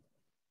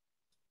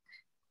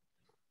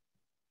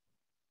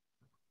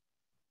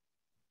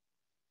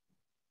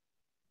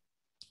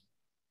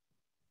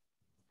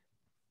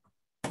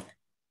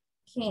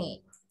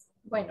 Okay.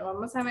 Bueno,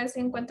 vamos a ver si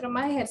encuentro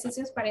más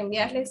ejercicios para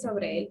enviarles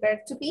sobre el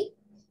verb to be.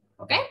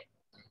 Okay.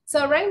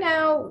 So right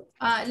now,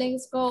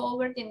 let's go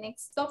over the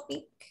next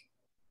topic.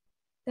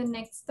 The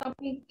next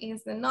topic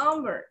is the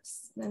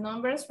numbers. The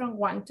numbers from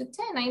 1 to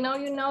 10. I know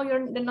you know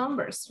the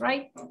numbers,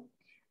 right?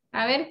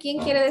 A ver,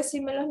 ¿quién quiere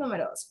decirme los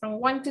números? From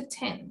 1 to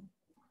 10.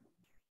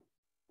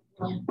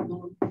 1,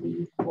 2,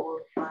 3,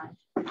 4, 5.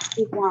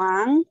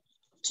 1,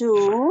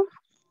 2,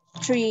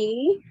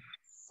 3,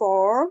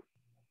 4,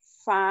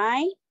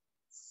 5,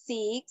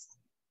 6,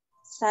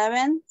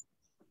 7,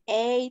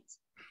 8,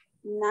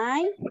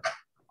 9,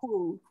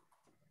 10.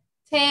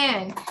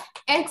 10.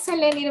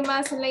 Excellent,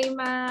 Irma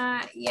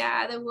Suleima.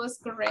 Yeah, that was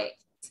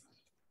correct.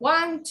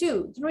 1,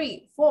 2,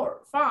 3,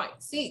 4, 5,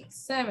 6,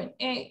 7,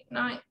 8,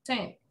 9,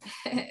 10.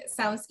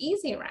 Sounds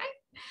easy,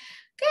 right?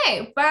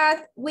 Okay,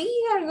 but we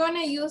are going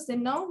to use the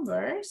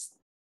numbers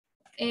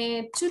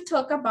to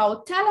talk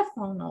about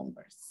telephone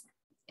numbers.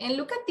 And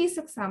look at this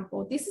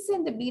example. This is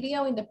in the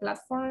video in the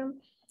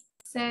platform.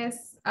 It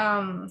says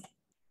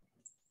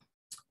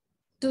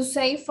to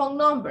say phone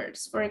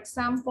numbers. For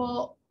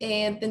example,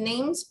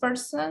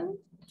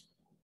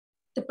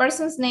 the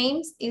person's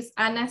name is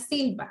Ana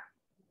Silva.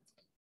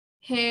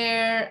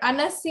 Her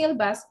Ana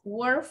Silva's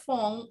work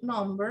phone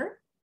number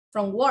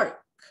from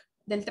work,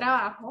 del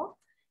trabajo,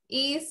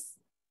 is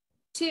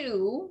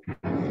 2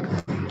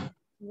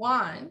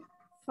 1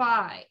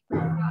 5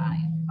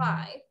 5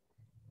 5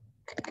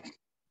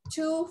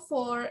 2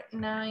 4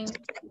 9.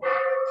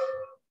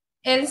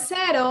 El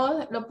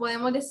 0 lo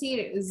podemos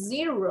decir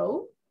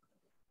 0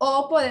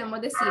 o podemos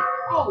decir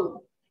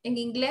O. En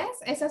inglés,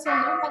 esas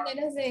son dos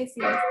maneras de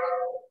decir.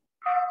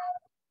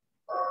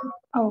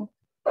 Oh.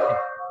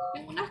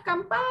 En unas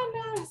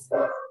campanas.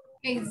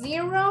 Okay,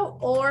 0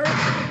 or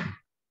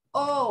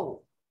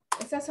O.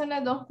 Esas son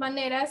las dos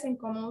maneras en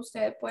cómo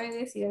usted puede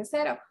decir el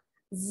 0.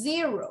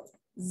 0,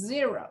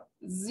 0,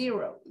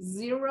 0,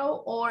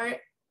 0, or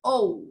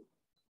O,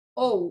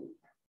 O,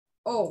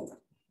 O.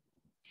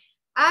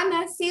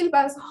 Ana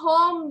Silva's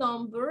home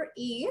number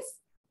is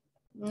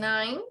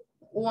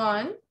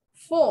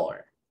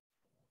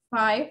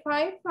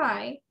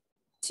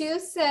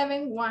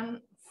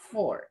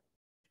 914-555-2714.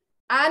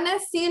 Ana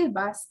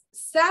Silva's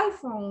cell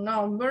phone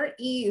number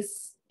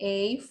is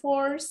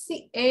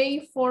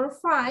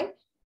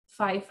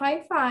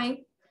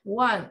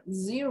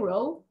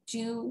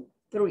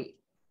 845-555-1023.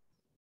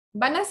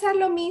 Van a hacer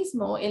lo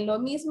mismo, en lo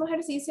mismo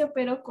ejercicio,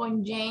 pero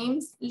con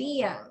James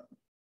Lian.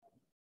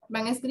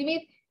 Van a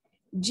escribir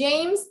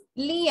James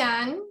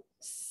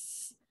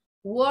Lian's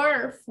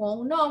work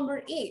phone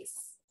number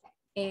is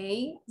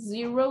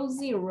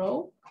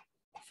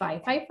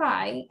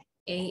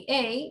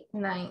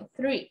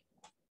 800-555-8893.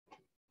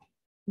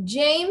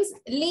 James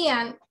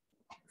Lian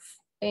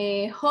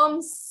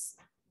home's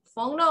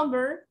phone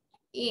number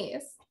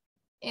is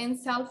and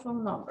cell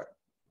phone number.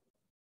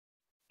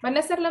 Van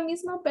a hacer lo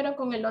mismo, pero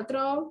con el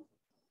otro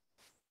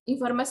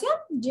información.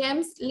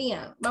 James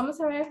Lian.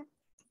 Vamos a ver.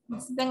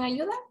 ¿Necesitan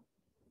ayuda?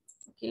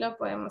 Aquí lo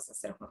podemos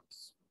hacer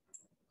juntos.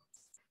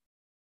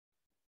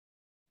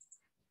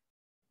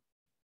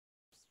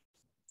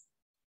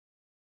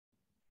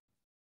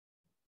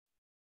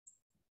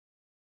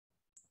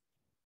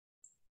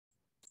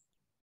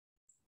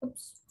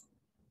 Oops.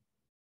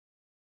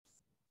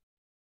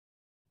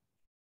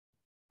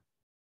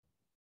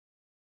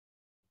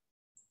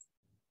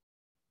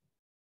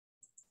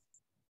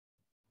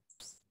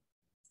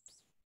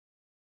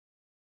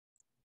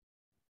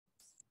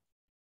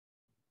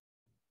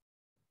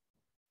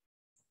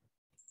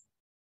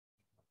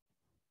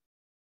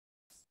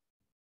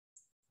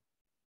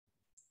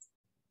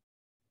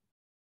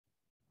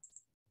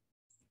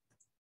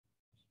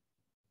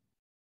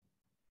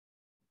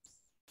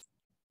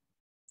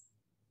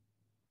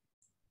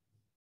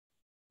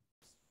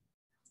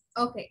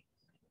 Okay,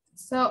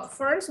 so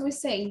first we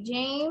say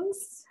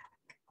James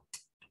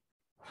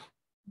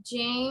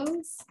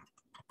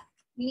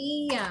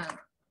Lian.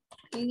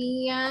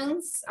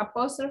 Lian's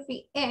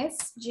apostrophe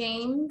S,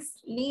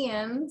 James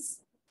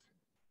Lian's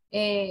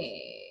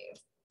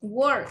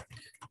work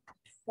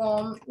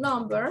phone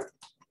number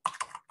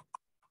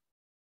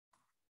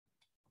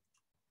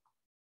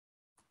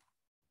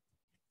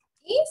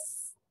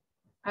is,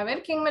 a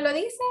ver, ¿quién me lo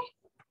dice?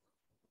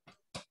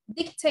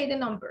 Dictate the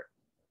number.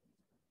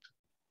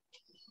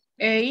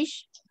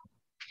 H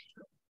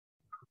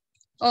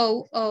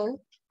O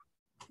O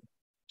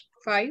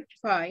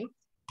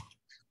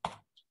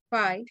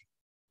 555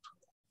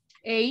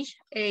 H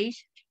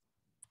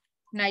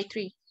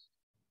 93.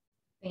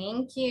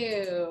 Thank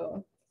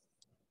you.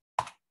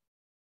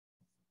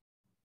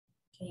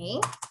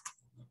 Okay.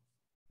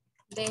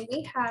 Then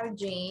we have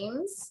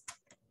James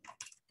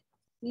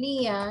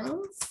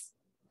Lian's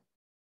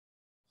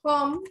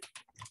home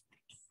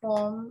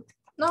phone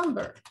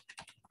number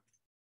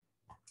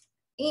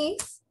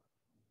is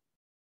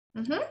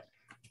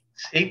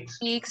 6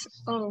 6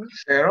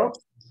 0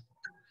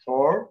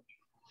 4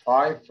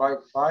 5 5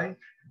 5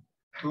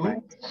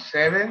 2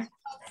 7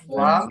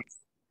 1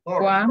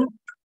 4. 1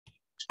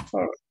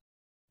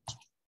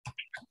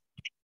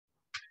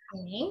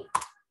 okay.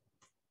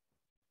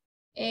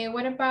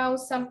 What about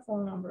cell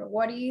phone number?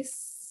 What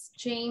is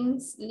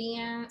James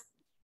Lian's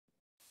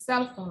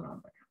cell phone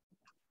number?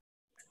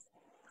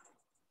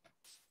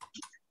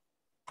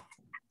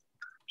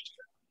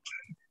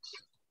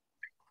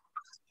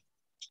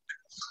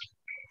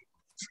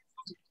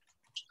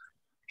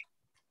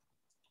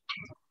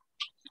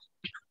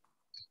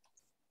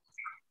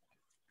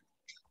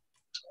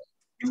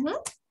 Mm-hmm.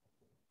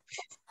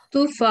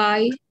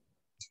 25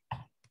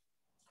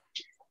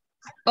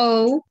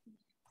 0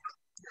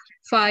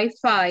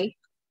 55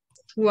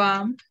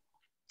 1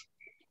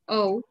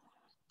 0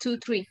 2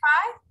 3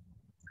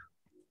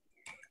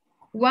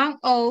 1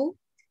 0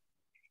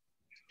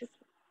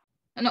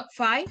 no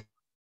 5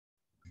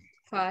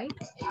 5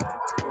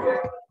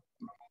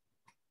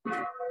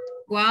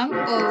 1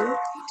 0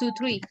 2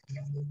 3.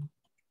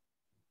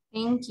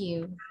 Thank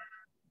you.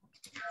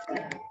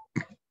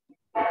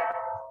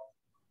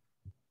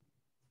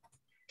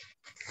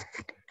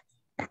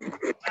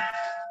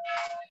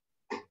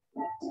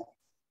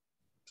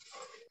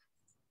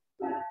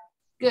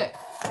 Good.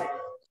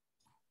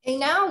 And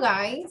now,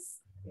 guys,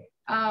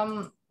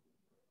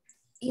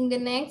 in the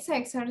next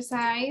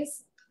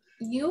exercise,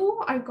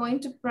 you are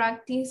going to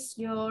practice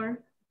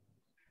your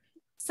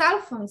cell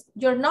phones,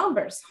 your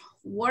numbers,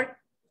 work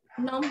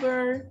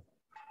number,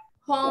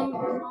 home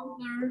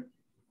number,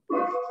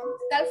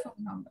 cell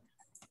phone number.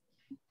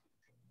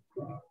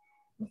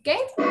 Okay,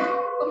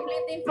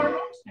 complete the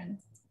information.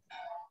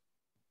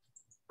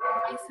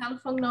 My cell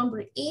phone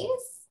number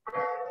is,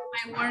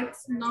 my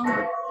work's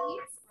number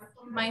is,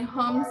 my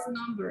home's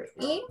number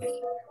is,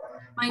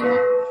 my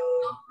mom's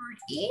number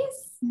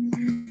is,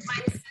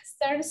 my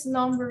sister's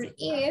number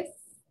is,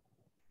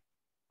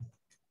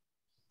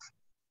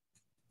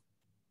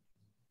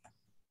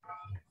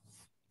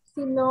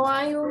 si no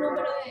hay un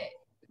número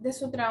de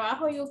su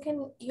trabajo, you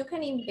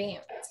can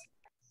invent.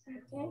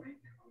 Okay.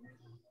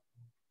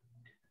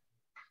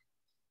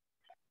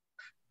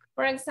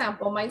 For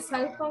example, my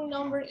cell phone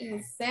number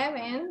is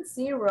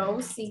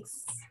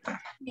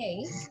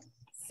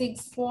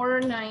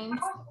 7068649.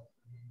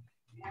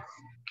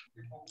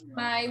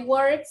 My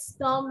works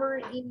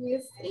number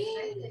is,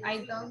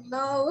 I don't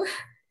know.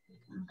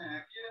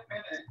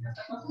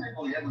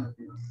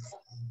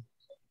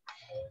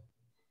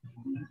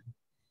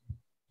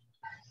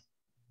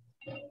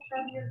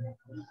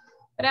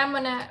 But I'm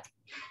gonna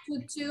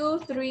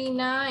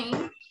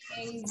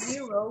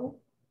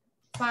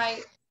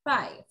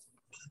 22398055.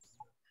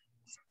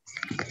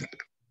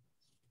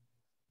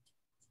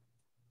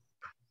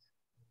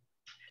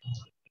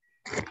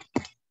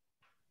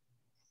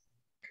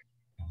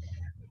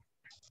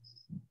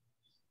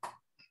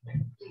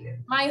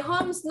 My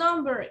home's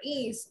number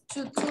is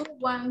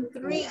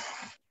 2213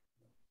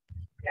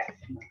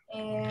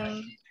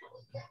 and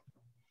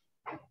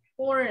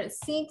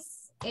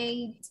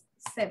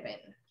 4687.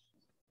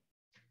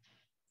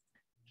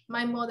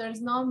 My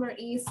mother's number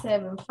is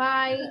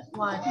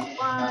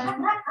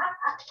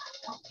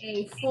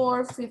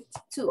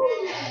 75118452.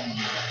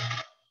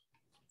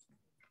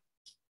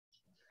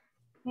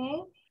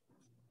 Okay.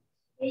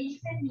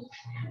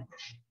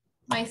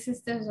 My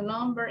sister's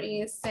number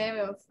is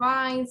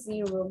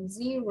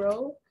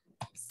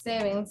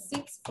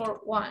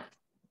 75007641.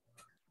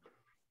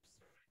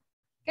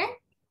 Okay.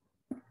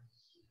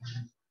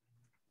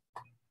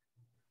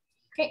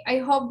 Okay, I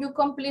hope you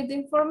complete the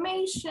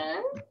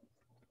information.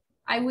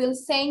 I will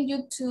send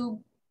you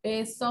to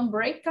some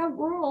breakout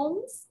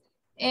rooms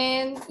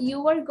and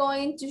you are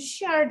going to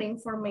share the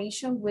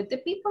information with the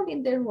people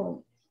in the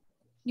room.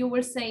 You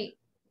will say,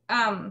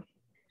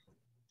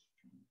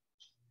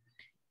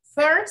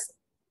 first,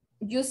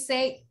 you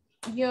say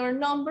your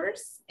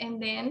numbers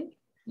and then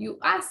you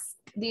ask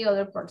the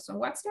other person,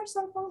 what's your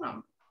cell phone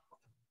number?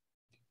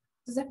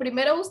 Entonces,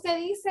 primero usted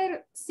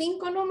dice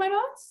 5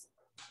 números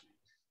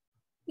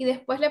y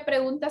después le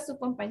pregunta a su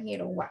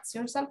compañero, what's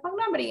your cell phone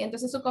number? Y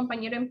entonces su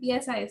compañero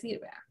empieza a decir,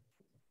 vea.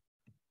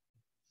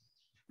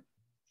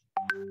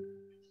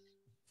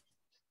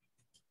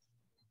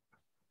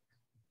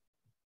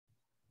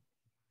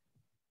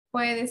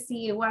 Puede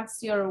decir,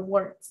 what's your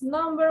work's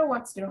number?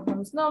 What's your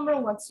home's number?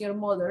 What's your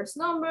mother's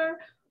number?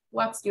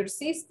 What's your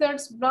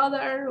sister's,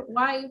 brother,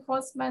 wife,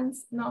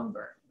 husband's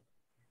number?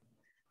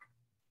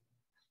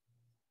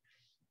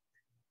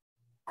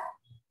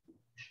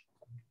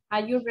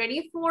 Are you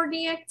ready for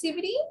the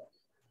activity?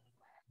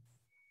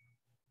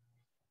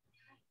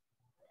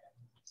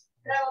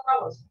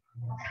 Are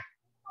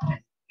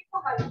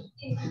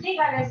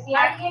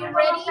you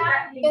ready?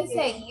 You can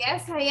say,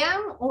 yes, I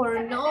am,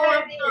 or no,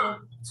 I'm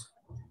not.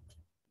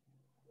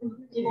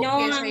 No,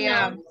 Yes, I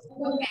am.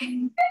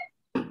 Okay.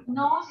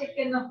 No, si es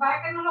que nos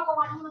paga que no lo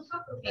comamos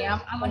nosotros. Okay,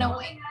 I'm gonna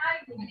wait a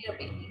little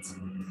bit.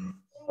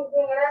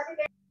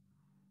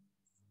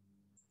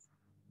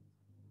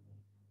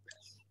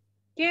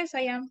 Yes,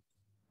 I am.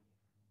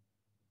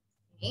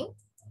 Okay.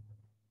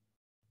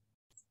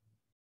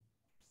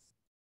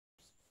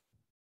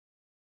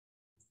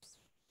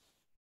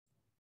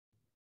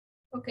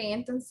 Okay,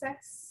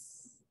 entonces.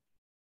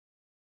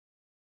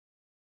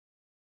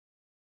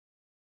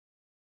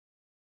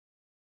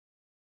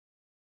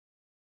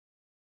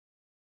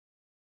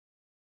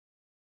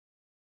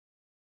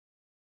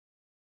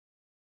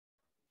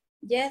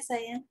 Yes, I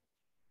am.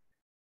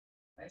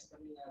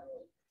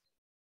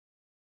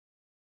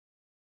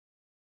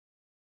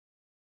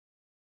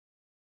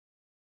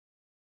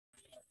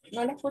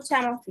 No lo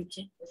escuchamos,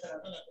 Fichi.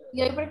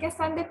 ¿Y hoy por qué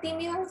están de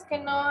tímidos que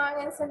no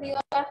han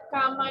encendido las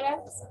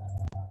cámaras?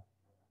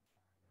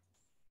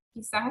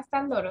 Quizás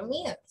están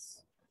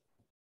dormidos.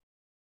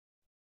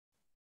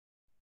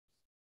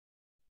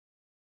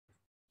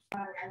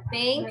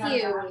 Thank you. Thank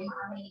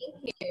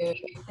you.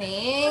 Thank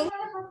you.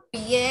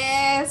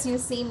 Yes, you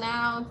see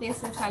now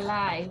this is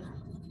alive.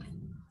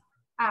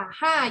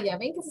 Ajá, ya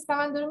ven que se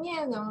estaban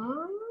durmiendo.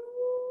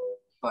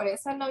 Por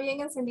eso no habían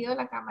encendido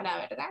la cámara,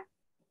 ¿verdad?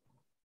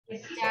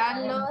 Ya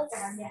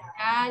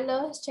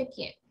los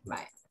chequeé.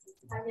 Vale.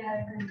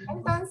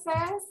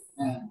 Entonces,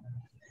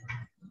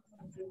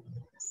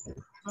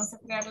 vamos a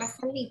crear las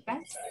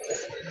salitas.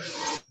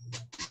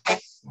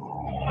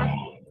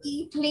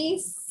 Y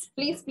please,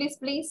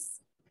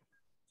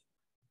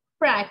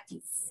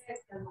 practice.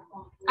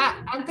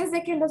 Antes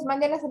de que los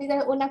mande la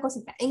salida, una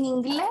cosita. En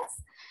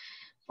inglés,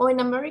 or in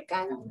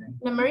America,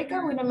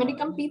 with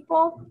American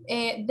people,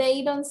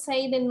 they don't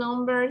say the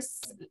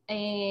numbers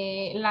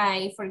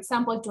like, for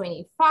example,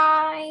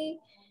 25,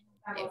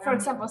 for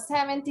example,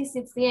 70,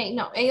 68.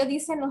 No, ellos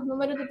dicen los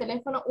números de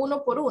teléfono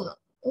uno por uno,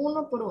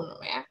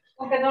 ¿verdad?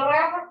 Aunque no lo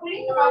haga por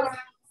culito,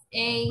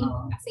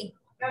 así.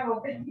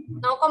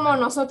 No como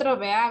nosotros,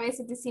 ¿verdad? A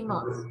veces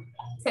decimos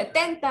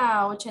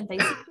 70,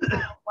 85,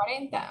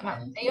 40. No,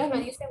 ellos lo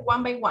dicen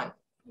one by one,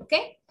 ¿ok?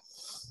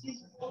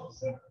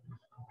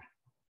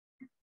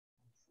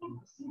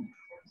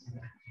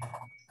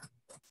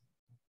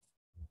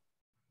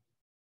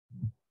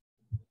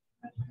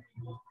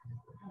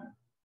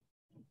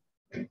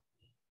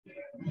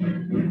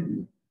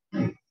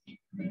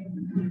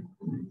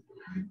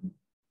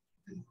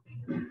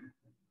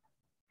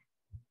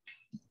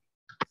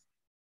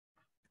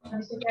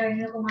 dice que ha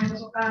venido comando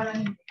tocada la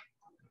gente.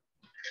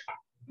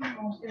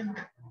 No, usted no.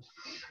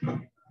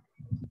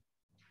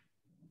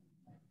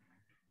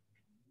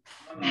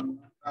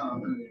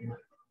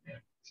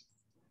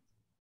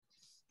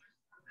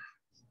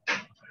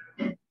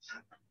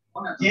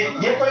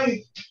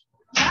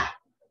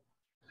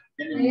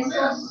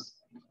 Esos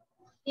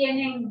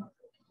tienen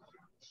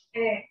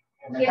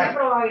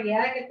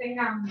probabilidad de que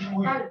tengan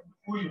metal.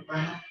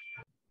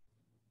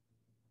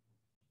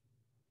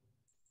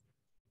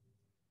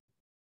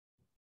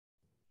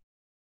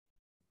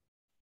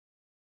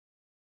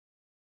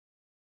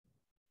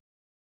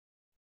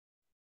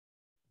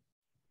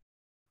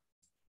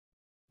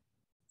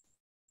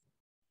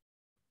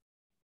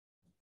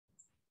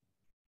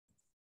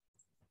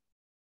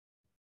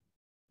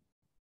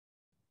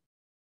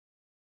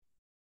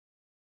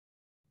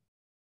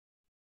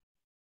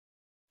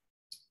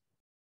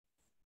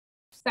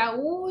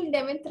 Saúl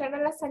debe entrar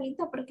a la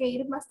salita porque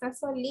Irma está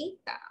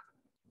solita.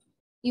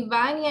 Y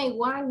Vania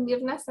igual,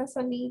 Mirna está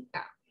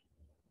solita.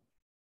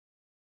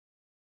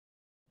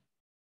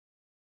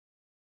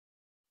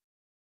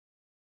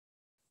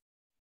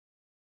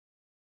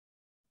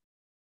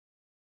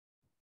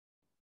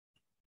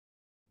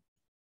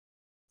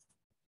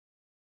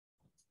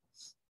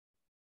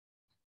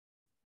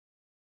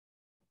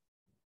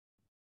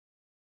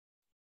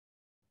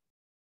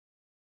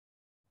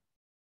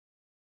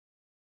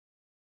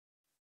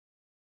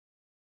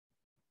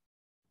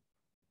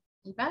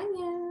 Y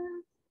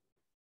Vania.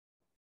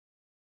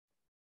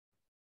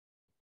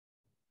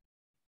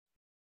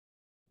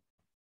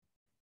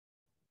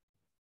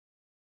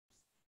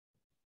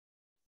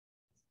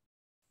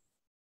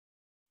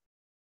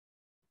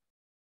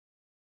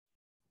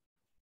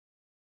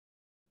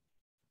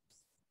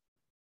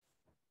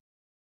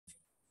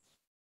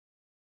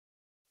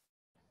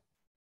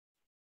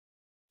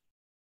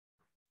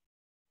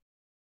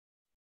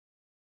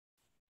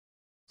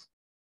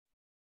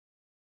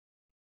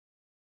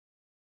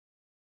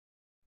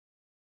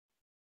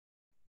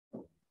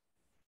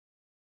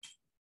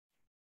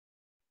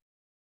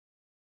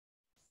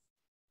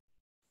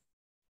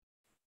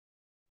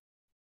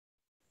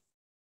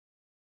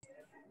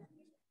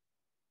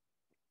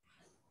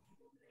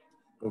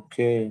 Ok.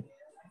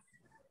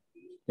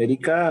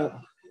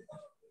 Erika.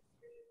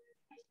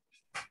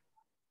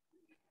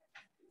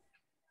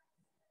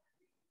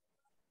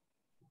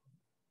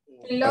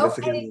 Hello,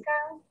 Parece que Erika.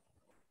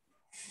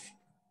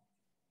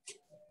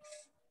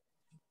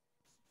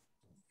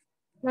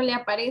 No le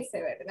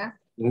aparece, ¿verdad?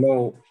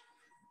 no.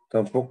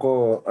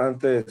 Tampoco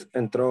antes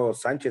entró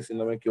Sánchez, si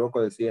no me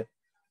equivoco, decía.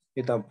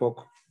 Y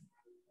tampoco.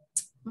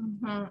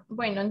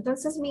 Bueno,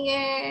 entonces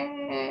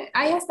Miguel...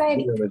 Ahí está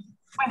Erika. Dígame.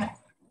 Bueno,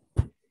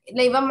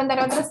 le iba a mandar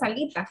a otra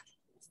salita.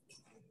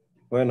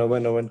 Bueno.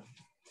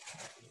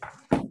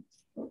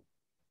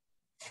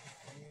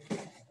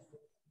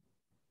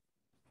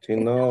 Si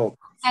no,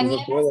 si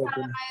Daniela no puedo.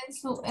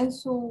 estaba en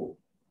su...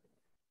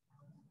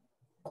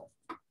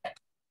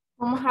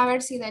 Vamos a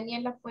ver si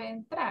Daniela puede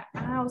entrar.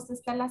 Ah, usted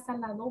está en la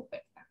sala 2,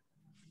 ¿verdad?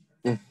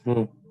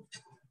 Ujú.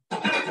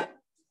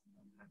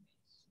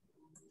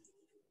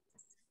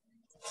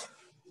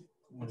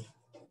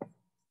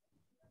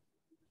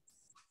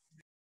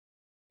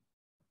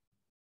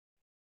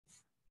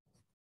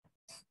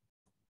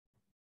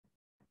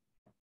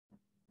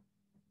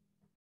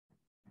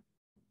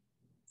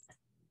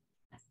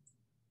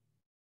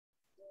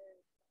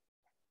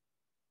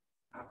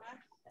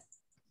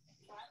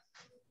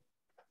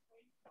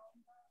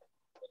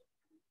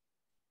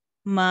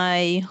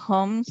 My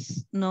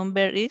home's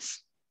number is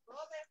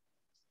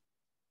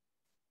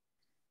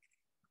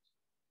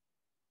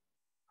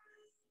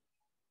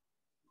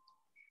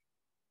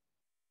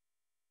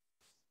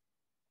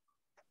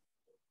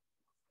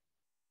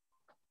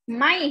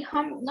My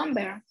home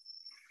number.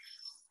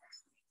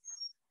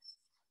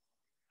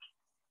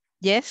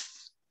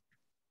 yes.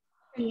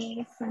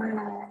 Is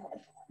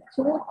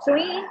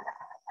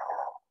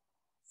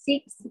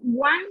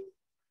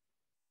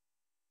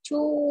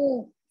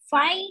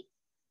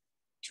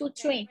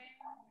 23612523.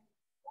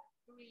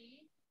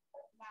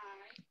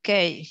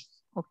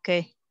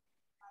 Okay.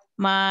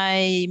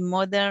 My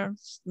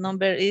mother's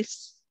number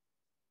is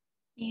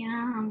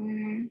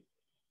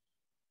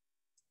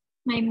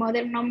My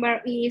mother number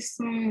is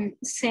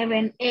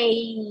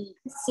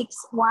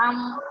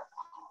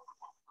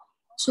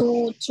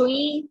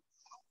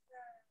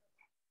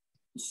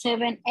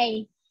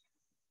 78612378.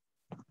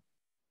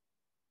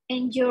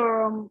 And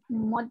your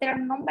mother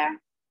number?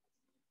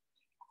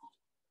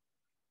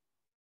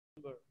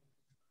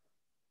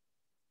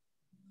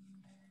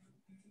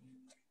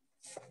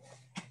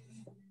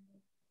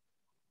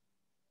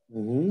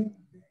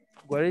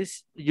 What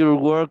is your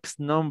work's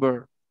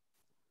number?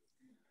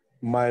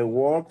 My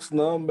work's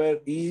number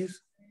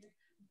is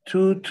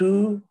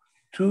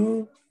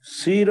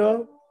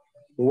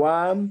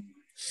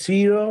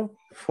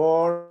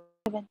 2220104.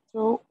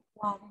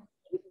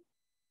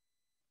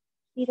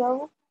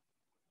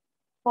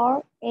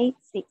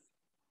 0486.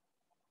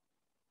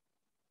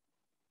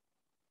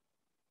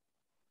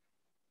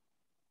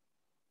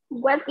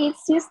 What is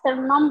sister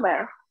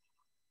number?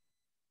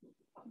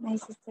 My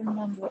sister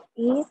number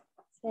is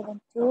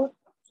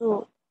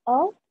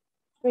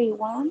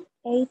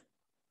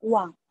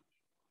 72203181.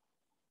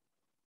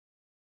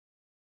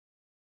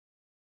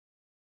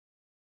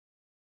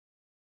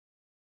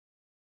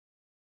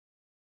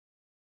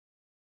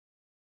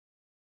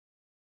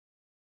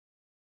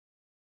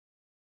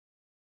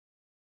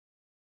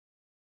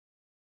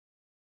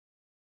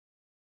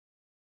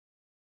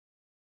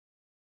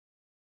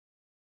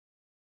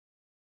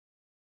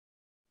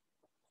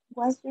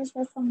 What's your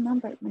cell phone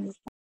number, Melissa?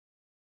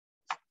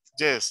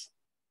 Yes.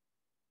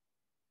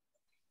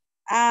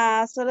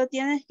 Solo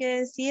tienes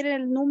que decir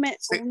el número,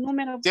 Sí. un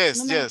número. Yes,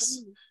 número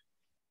yes.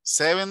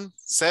 7,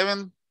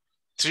 7,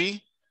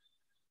 3,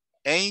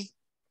 8,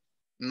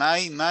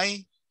 9,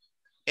 9,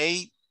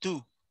 8,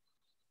 2.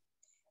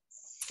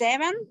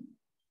 7.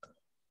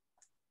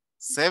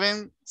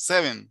 7,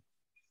 7,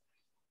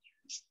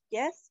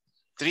 Yes.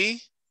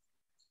 3,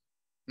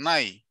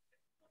 9.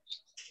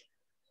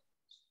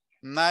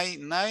 9,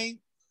 9,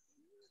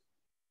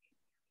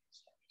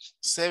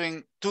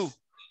 7, 2.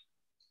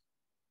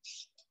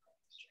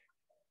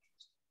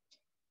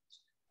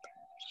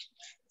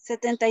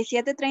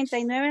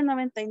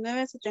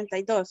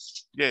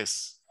 77399972.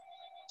 Yes.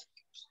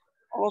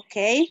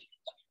 Okay.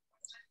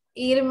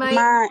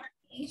 Irma,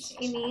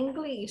 in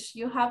English.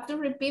 You have to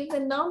repeat the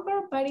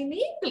number, but in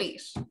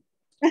English.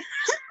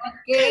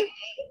 Okay.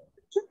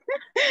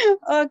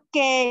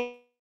 Okay.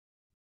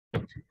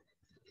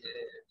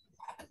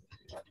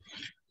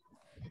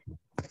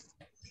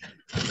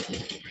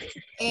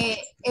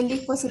 El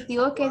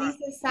dispositivo que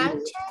dice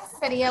Sánchez,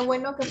 sería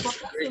bueno que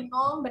ponga su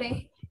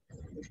nombre,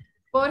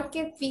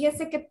 porque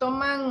fíjese que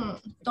toman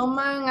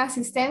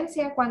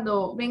asistencia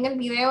cuando ven el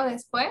video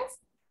después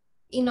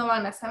y no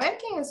van a saber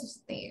quién es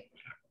usted.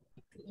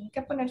 Tienen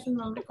que poner su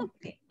nombre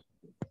completo.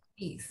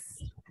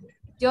 Please.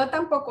 Yo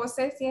tampoco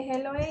sé si es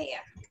él o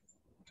ella.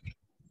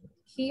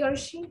 He or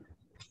she.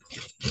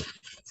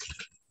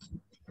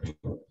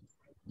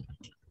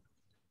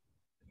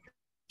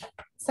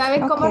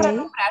 ¿Saben cómo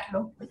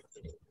renombrarlo?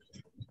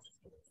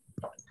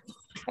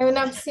 Hay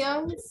una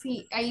opción,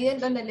 sí, ahí es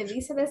donde le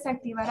dice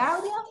desactivar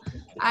audio,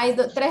 hay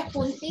 3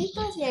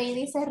 puntitos y ahí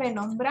dice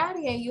renombrar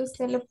y ahí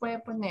usted le puede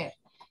poner.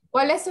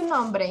 ¿Cuál es su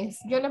nombre?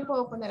 Yo le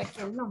puedo poner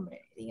aquí el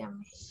nombre,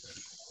 dígame.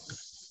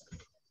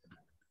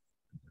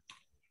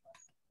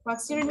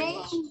 What's your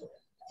name?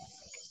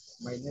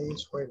 My name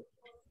is Joel.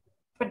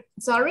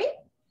 Sorry?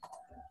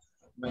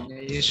 My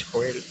name is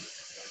Joel.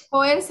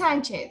 Joel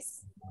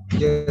Sánchez.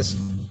 Yes.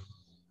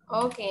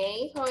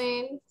 Okay,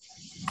 Joel.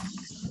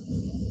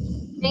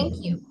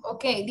 Thank you.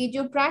 Okay, did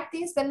you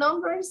practice the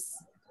numbers?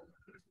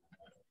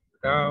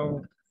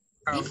 How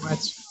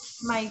much?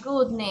 My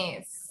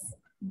goodness.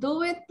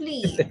 Do it,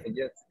 please.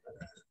 Yes.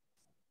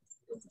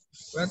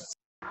 What?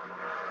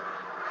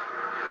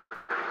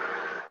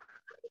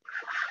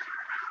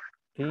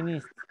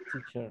 Finished,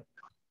 teacher.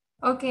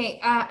 Okay,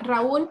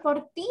 Raúl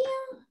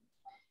Portilla.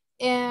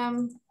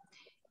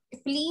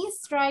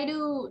 Please try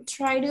to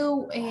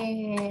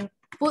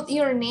put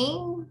your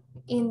name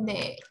in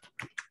the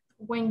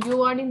when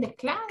you are in the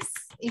class.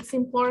 It's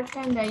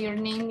important that your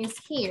name is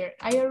here.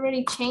 I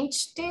already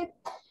changed it,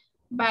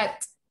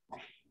 but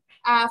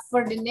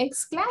for the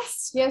next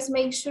class, just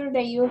make sure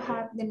that you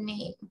have the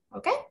name.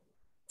 Okay.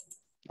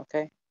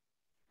 Okay.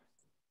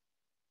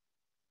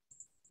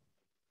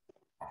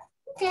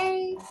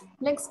 Okay,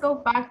 let's go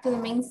back to the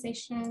main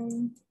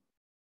session.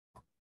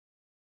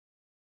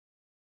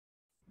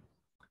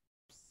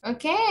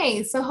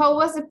 Okay, so how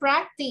was the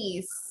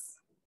practice?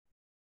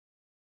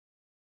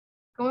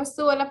 ¿Cómo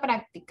estuvo la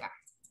práctica?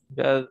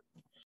 Good.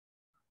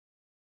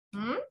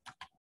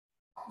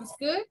 Was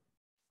good?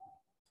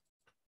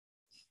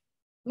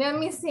 Let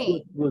me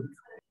see. Good.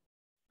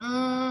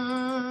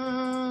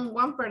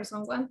 One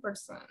person.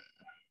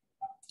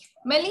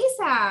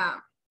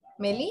 Melissa,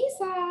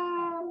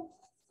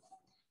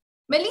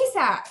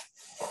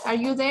 are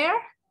you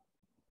there?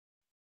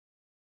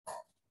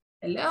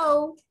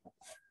 Hello.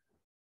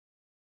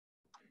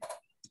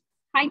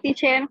 Hi,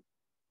 teacher.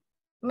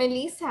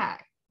 Melissa,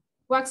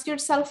 what's your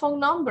cell phone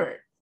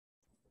number?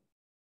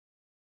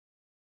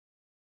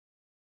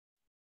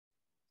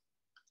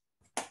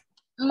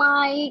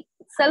 My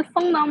cell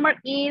phone number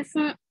is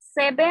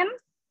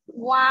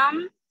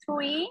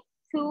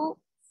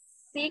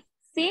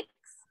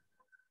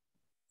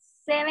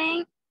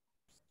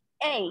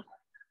 713266778.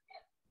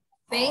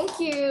 Thank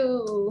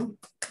you.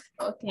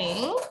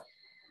 Okay.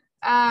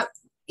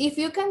 If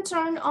you can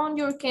turn on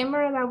your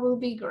camera, that will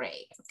be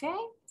great, okay?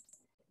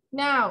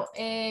 Now,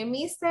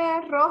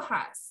 Mr.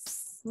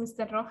 Rojas,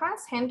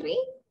 Henry,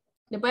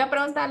 le voy a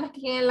preguntar a los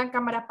que tienen la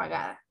cámara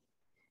apagada.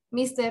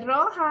 Mr.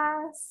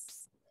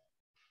 Rojas.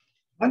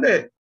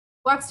 Ande.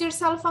 What's your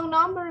cell phone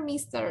number,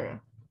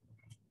 mister?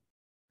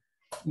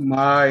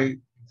 My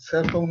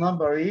cell phone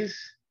number is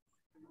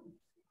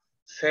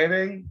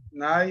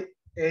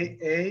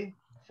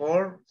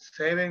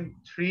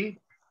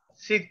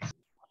 798847336.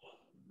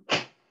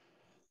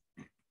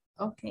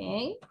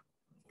 Okay,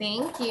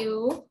 thank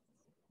you.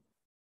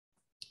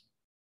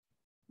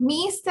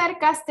 Mr.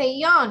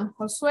 Castellón,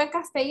 Josué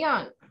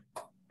Castellón.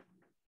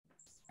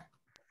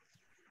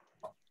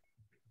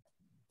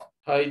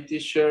 Hi,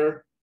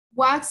 teacher.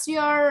 What's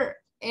your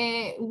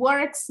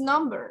works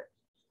number?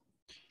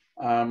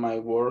 My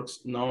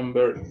works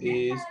number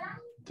is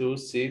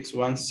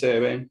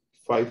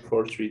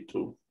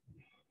 26175432.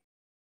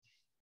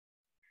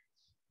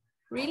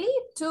 Really?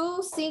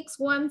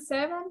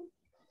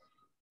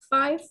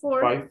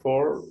 261754?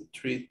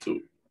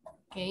 5432.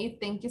 Okay,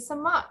 thank you so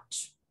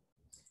much.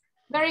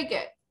 Very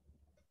good.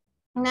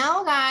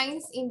 Now,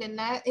 guys, in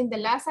the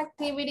last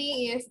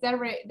activity is the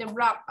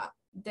wrap up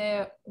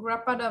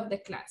of the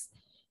class.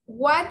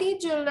 What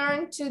did you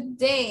learn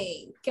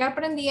today? ¿Qué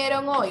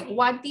aprendieron hoy?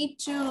 What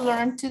did you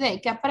learn today?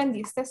 ¿Qué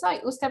aprendiste hoy?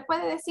 Usted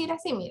puede decir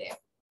así, mire.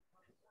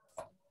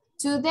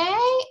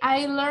 Today,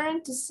 I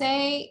learned to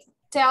say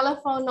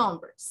telephone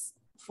numbers.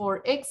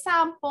 For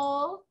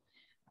example,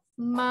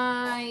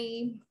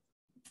 my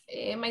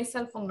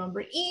cell phone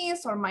number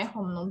is, or my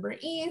home number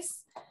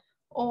is,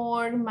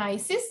 or my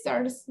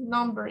sister's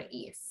number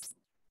is.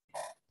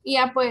 Y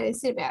ya puede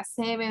decir, vea,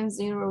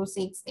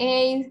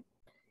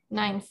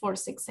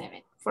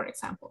 70689467, for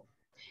example.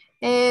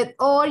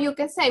 Or you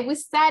can say, we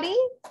study,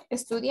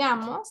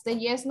 estudiamos, the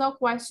yes, no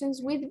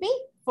questions with me.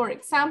 For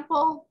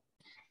example,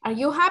 are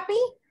you happy?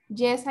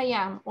 Yes, I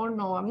am, or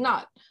no, I'm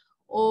not.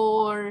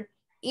 Or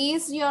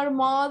is your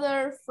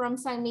mother from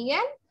San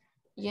Miguel?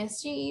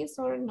 Yes, she is,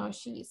 or no,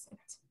 she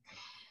isn't.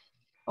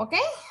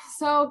 Okay,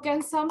 so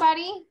can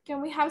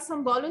we have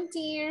some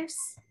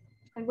volunteers?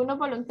 ¿Algunos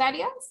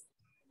voluntarios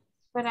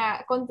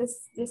para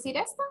decir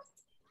esto?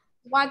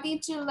 What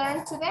did you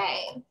learn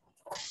today?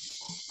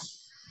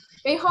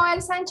 Hey,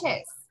 Joel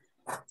Sánchez.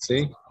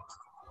 Sí.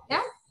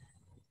 Yeah?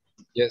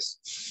 Yes.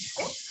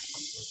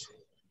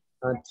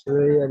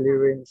 Today I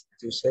learned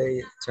to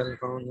say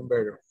telephone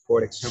number,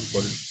 for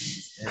example.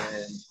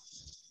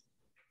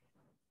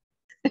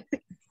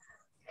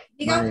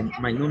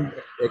 My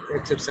number,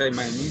 exercise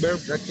my number,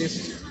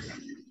 practice.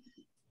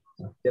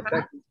 The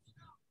practice.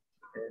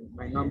 And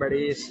my number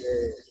is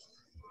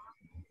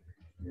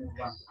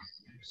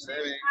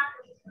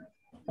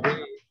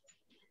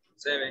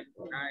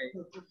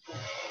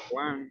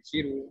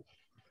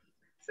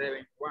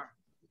 737910771.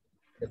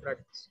 The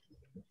practice.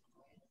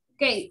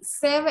 Okay, es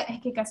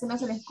que casi no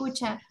se le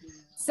escucha.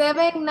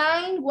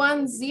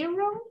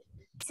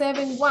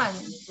 791071.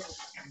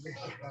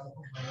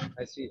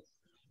 I see.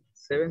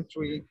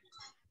 73.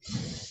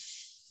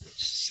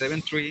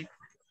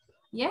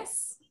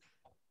 Yes.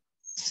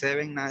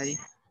 79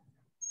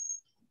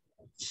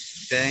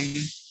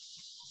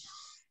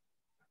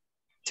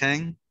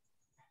 10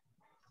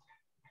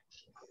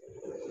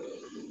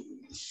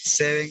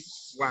 7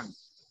 1.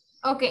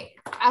 Okay,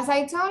 as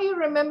I told you,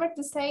 remember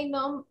to say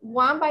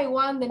one by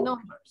one the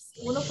numbers.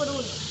 Uno por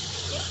uno.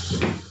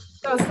 Okay?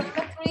 So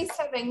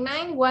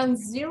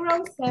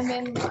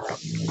 73791071.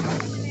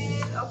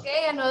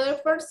 Okay, another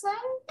person.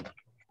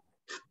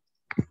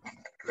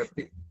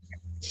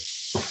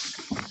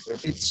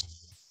 Repeat.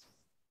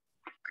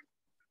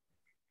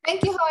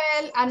 Thank you,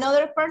 Joel.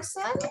 Another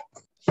person.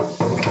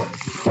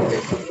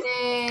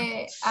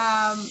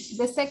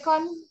 The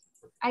second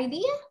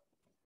idea.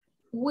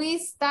 We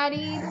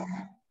studied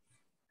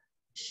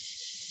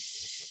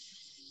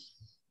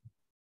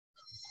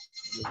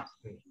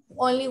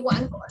only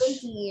one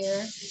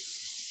volunteer.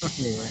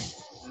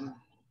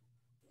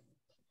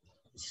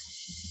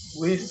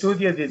 We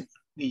studied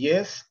the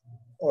yes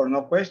or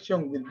no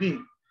question with B.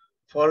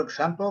 For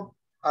example,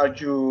 are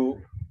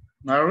you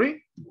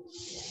married?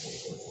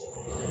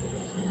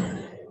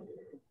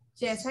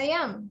 Yes, I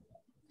am.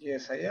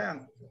 Yes, I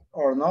am.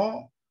 Or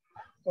no,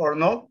 or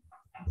not.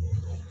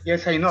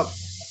 Yes, I not.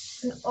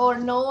 Or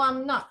no,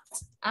 I'm not.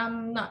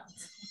 I'm not.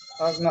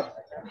 I'm not.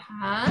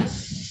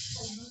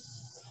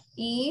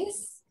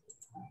 Is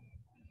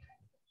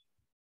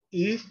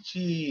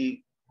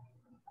she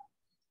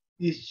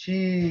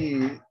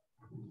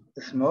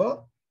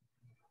small?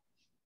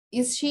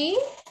 Is she?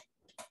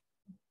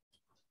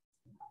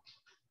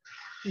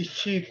 Is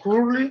she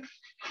curly?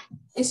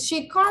 Is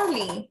she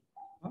curly?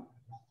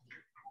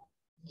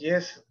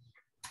 Yes,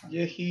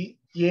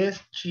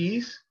 she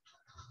is.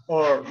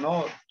 Or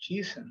no, she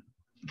isn't.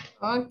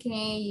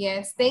 Okay,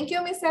 yes. Thank you,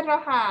 Mr.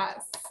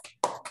 Rojas.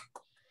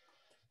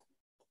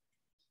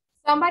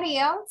 Somebody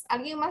else?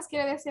 ¿Alguien más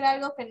quiere decir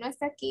algo que no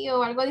está aquí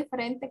o algo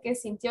diferente que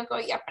sintió que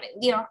hoy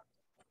aprendió?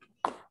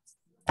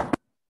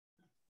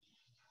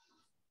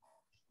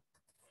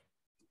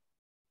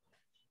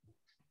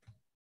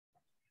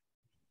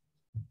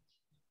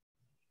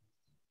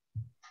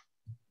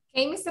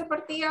 Okay, Mr.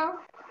 Portillo.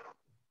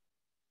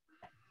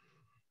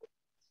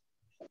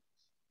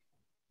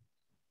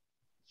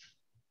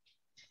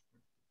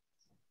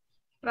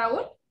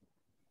 Raúl.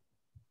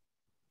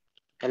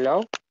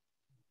 Hello.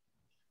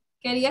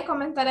 Quería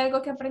comentar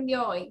algo que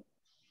aprendió hoy.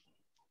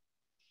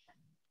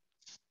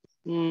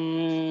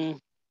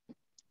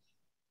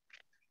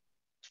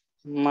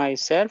 My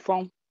cell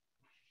phone.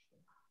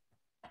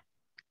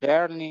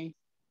 Learning.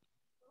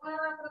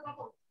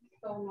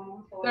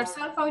 Your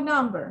cell phone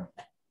number.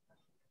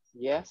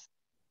 Yes.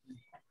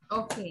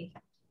 Okay.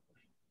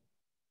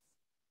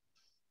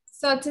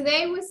 So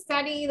today we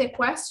study the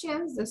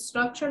questions, the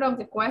structure of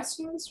the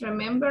questions.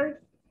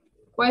 Remember,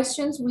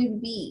 questions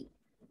with be,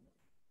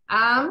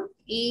 am,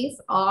 is,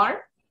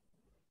 are,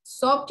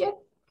 subject,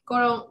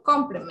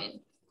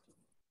 complement.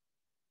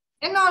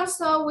 And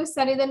also we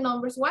study the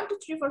numbers 1, 2,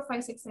 3, 4,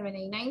 5, 6, 7,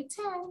 8, 9,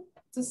 10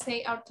 to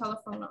say our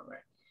telephone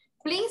number.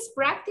 Please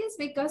practice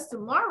because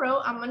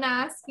tomorrow I'm gonna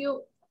ask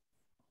you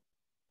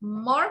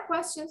more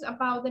questions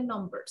about the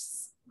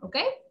numbers,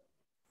 okay?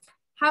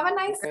 Have a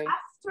nice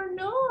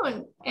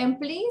afternoon and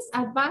please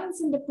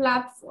advance in the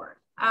platform.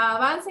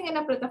 Avancing en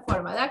la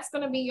plataforma. That's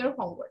gonna be your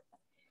homework.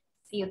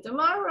 See you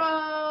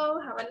tomorrow.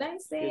 Have a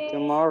nice day. See you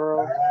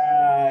tomorrow.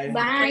 Bye.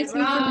 Bye. See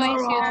you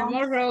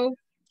tomorrow.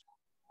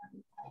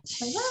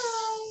 Bye-bye.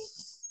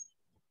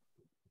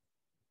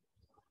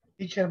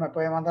 Teacher, ¿me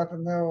puede mandar de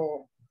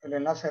nuevo el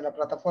enlace de la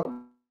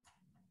plataforma?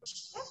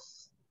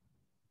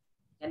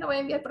 Ya lo voy a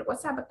enviar por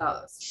WhatsApp a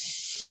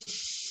todos.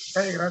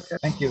 Okay, gracias.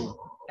 Thank you.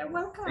 You're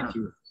welcome. Thank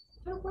you.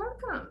 You're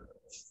welcome.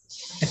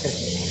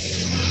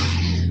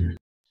 See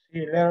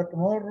you later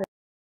tomorrow.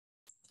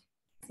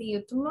 See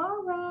you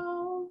tomorrow.